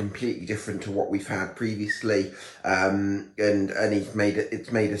something completely different to what we've had previously, and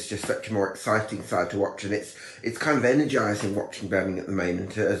it's made us just such a more exciting side to watch, and it's kind of energising watching Birmingham at the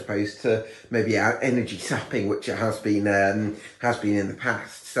moment, as opposed to maybe energy sapping, which it has been in the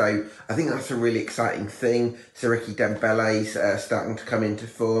past. So I think that's a really exciting thing. Siriki Dembele's starting to come into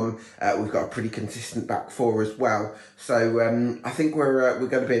form. We've got a pretty consistent back four as well. So I think we're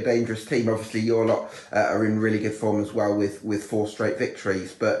going to be a dangerous team. Obviously, your lot are in really good form as well with 4 straight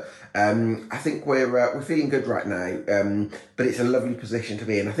victories. But I think we're feeling good right now. But it's a lovely position to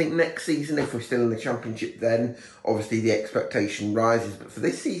be in. I think next season, if we're still in the Championship, then obviously the expectation rises. But for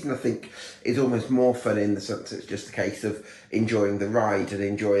this season, I think it's almost more fun in the sense it's just a case of enjoying the ride and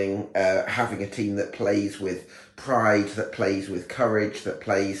enjoying having a team that plays with pride, that plays with courage, that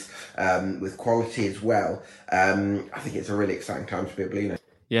plays with quality as well. I think it's a really exciting time to be a Blue.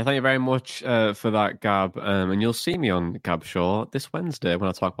 Yeah, thank you very much for that, Gab. And you'll see me on Gab Show this Wednesday when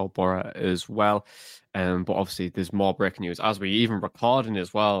I talk about Borough as well. But obviously, there's more breaking news as we even recording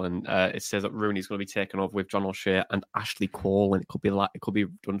as well. And it says that Rooney's going to be taken over with John O'Shea and Ashley Cole, and it could be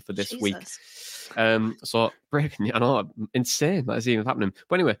done for this week. So breaking, I know, insane that is even happening.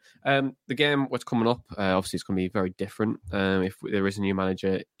 But anyway, the game what's coming up, obviously, it's going to be very different if there is a new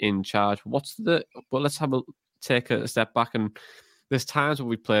manager in charge. But let's take a step back and there's times when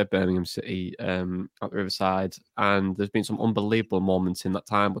we played Birmingham City at the Riverside, and there's been some unbelievable moments in that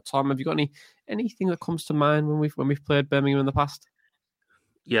time. But Tom, have you got anything that comes to mind when we've played Birmingham in the past?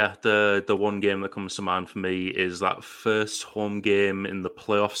 Yeah, the one game that comes to mind for me is that first home game in the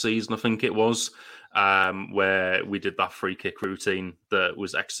playoff season, I think it was, where we did that free kick routine that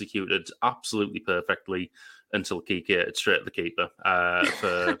was executed absolutely perfectly until Kike hit it straight at the keeper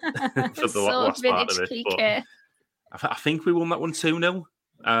for the last part of it. But I think we won that one 2-0.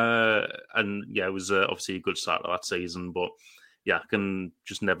 And yeah, it was obviously a good start of that season. But yeah, I can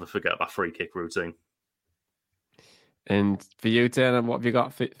just never forget that free kick routine. And for you, Dan, what have you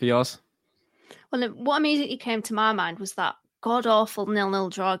got for yours? Well, what immediately came to my mind was that god-awful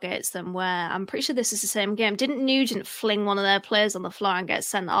 0-0 draw against them, where I'm pretty sure this is the same game. Didn't Nugent fling one of their players on the floor and get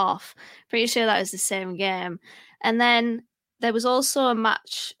sent off? Pretty sure that is the same game. And then there was also a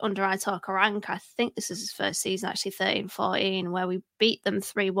match under Aitor Karanka. I think this is his first season, actually, 13-14, where we beat them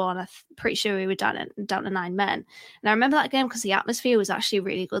 3-1. I'm pretty sure we were down to 9 men. And I remember that game because the atmosphere was actually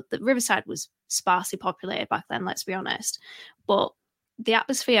really good. The Riverside was sparsely populated back then, let's be honest. But the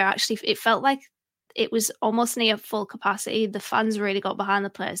atmosphere actually, it felt like it was almost near full capacity. The fans really got behind the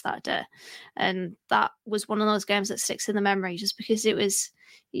players that day. And that was one of those games that sticks in the memory just because it was,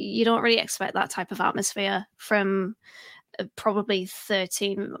 you don't really expect that type of atmosphere from probably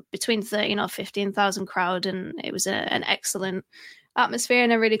between 13 or 15,000 crowd. And it was an excellent atmosphere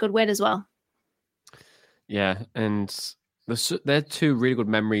and a really good win as well. Yeah. And they're two really good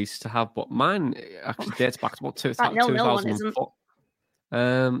memories to have, but mine actually dates back to about 2004.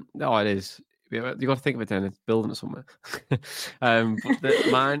 No, it is. You got to think of it then. It's building it somewhere.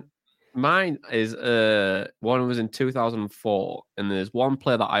 But mine is one was in 2004, and there's one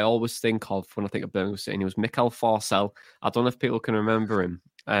player that I always think of when I think of Birmingham City, and he was Mikel Forcell. I don't know if people can remember him.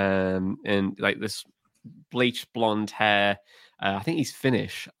 And like this bleached blonde hair. I think he's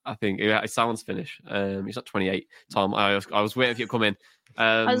Finnish. I think it sounds Finnish. He's not 28. Tom, I was waiting for you to come in.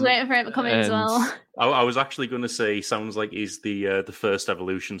 I was waiting for him to come in as well. I was actually going to say he sounds like he's the first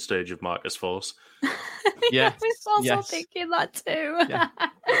evolution stage of Marcus Force. Yeah, I was also thinking that too. Yeah.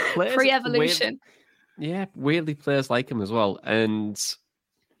 Pre-evolution. Weirdly players like him as well. And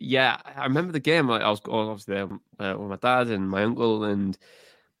yeah, I remember the game. I was obviously there with my dad and my uncle, and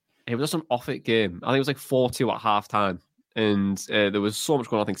it was just an off-it game. I think it was like 4-2 at half-time. And there was so much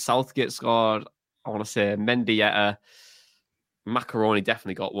going on. I think Southgate scored. I want to say Mendieta. Macaroni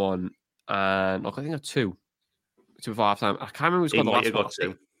definitely got one. And I think of two for half-time. I can't remember who's got the last one.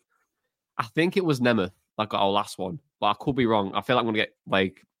 Two. I think it was Nemeth that got our last one. But I could be wrong. I feel like I'm going to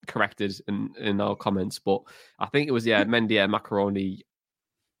get corrected in our comments. But I think it was, Mendieta, Macaroni,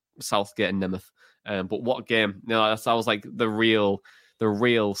 Southgate and Nemeth. But what game? That was like the real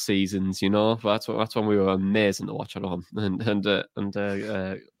seasons, That's when we were amazing to watch at home, and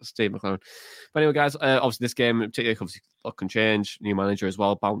Steve McLaren. But anyway, guys, obviously this game, particularly, obviously, can change. New manager as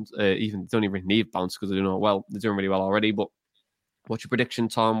well. Bounce, even don't even need bounce because they're doing well. They're doing really well already. But what's your prediction,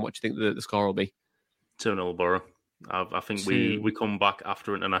 Tom? What do you think the score will be? 2-0 Borough. I think we come back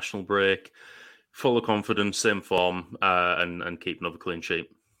after international break, full of confidence, same form, and keep another clean sheet.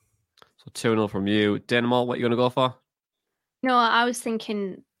 So 2-0 from you, Dynamo. What are you going to go for? No, I was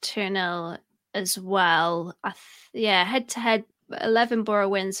thinking 2-0 as well. Head-to-head, 11 Borough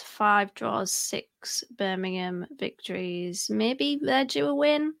wins, 5 draws, 6 Birmingham victories. Maybe they're due a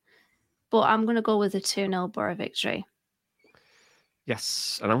win, but I'm going to go with a 2-0 Borough victory.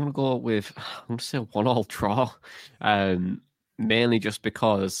 Yes, and I'm going to say 1-1 draw, mainly just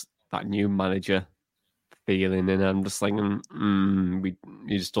because that new manager feeling, and I'm just thinking,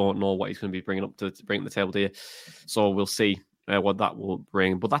 you just don't know what he's going to be bringing to the table, do you? So we'll see what that will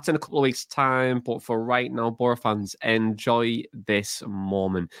bring. But that's in a couple of weeks' time. But for right now, Borough fans, enjoy this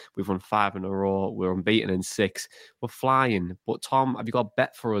moment. We've won 5 in a row. We're unbeaten in 6. We're flying. But Tom, have you got a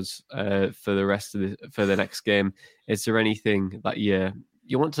bet for us for the next game? Is there anything that you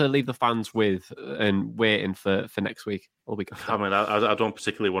want to leave the fans with and waiting for next week? I mean, I don't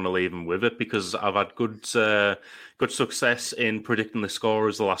particularly want to leave them with it because I've had good success in predicting the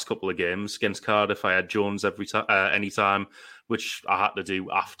scorers the last couple of games. Against Cardiff, I had Jones any time, which I had to do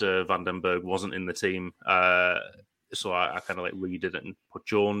after Van den Berg wasn't in the team. So I kind of redid it and put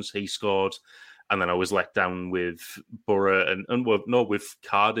Jones. He scored. And then I was let down with Borough with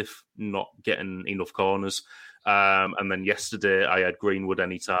Cardiff not getting enough corners. And then yesterday I had Greenwood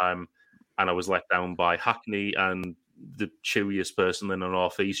anytime, and I was let down by Hackney and the chewiest person in the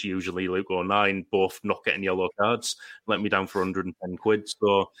North East, usually Luke O'Nien, both not getting yellow cards, let me down for 110 quid.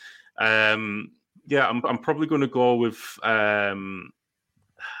 So, I'm probably going to go with,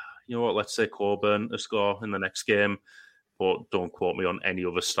 let's say Coburn to score in the next game. but don't quote me on any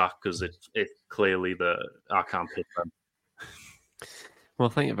other stack because it's clearly that I can't pick them. Well,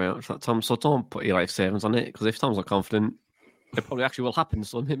 thank you very much for that, Tom. So don't put your life savings on it, because if Tom's not confident, it probably actually will happen.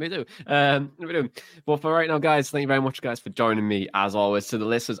 So it may do. But for right now, guys, thank you very much, guys, for joining me as always. To the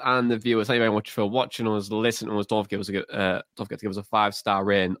listeners and the viewers, thank you very much for watching us, listening to us. Don't forget to give us a 5-star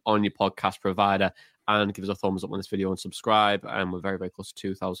rating on your podcast provider, and give us a thumbs up on this video and subscribe. And we're very, very close to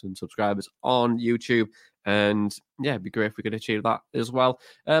 2,000 subscribers on YouTube. And yeah, it'd be great if we could achieve that as well.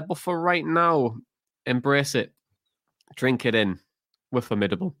 But for right now, embrace it, drink it in. We're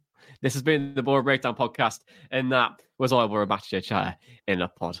formidable. This has been the Border Breakdown podcast, and that was all over a match day chatter in a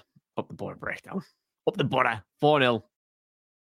pod. Up the Border Breakdown. Up the border. 4-0.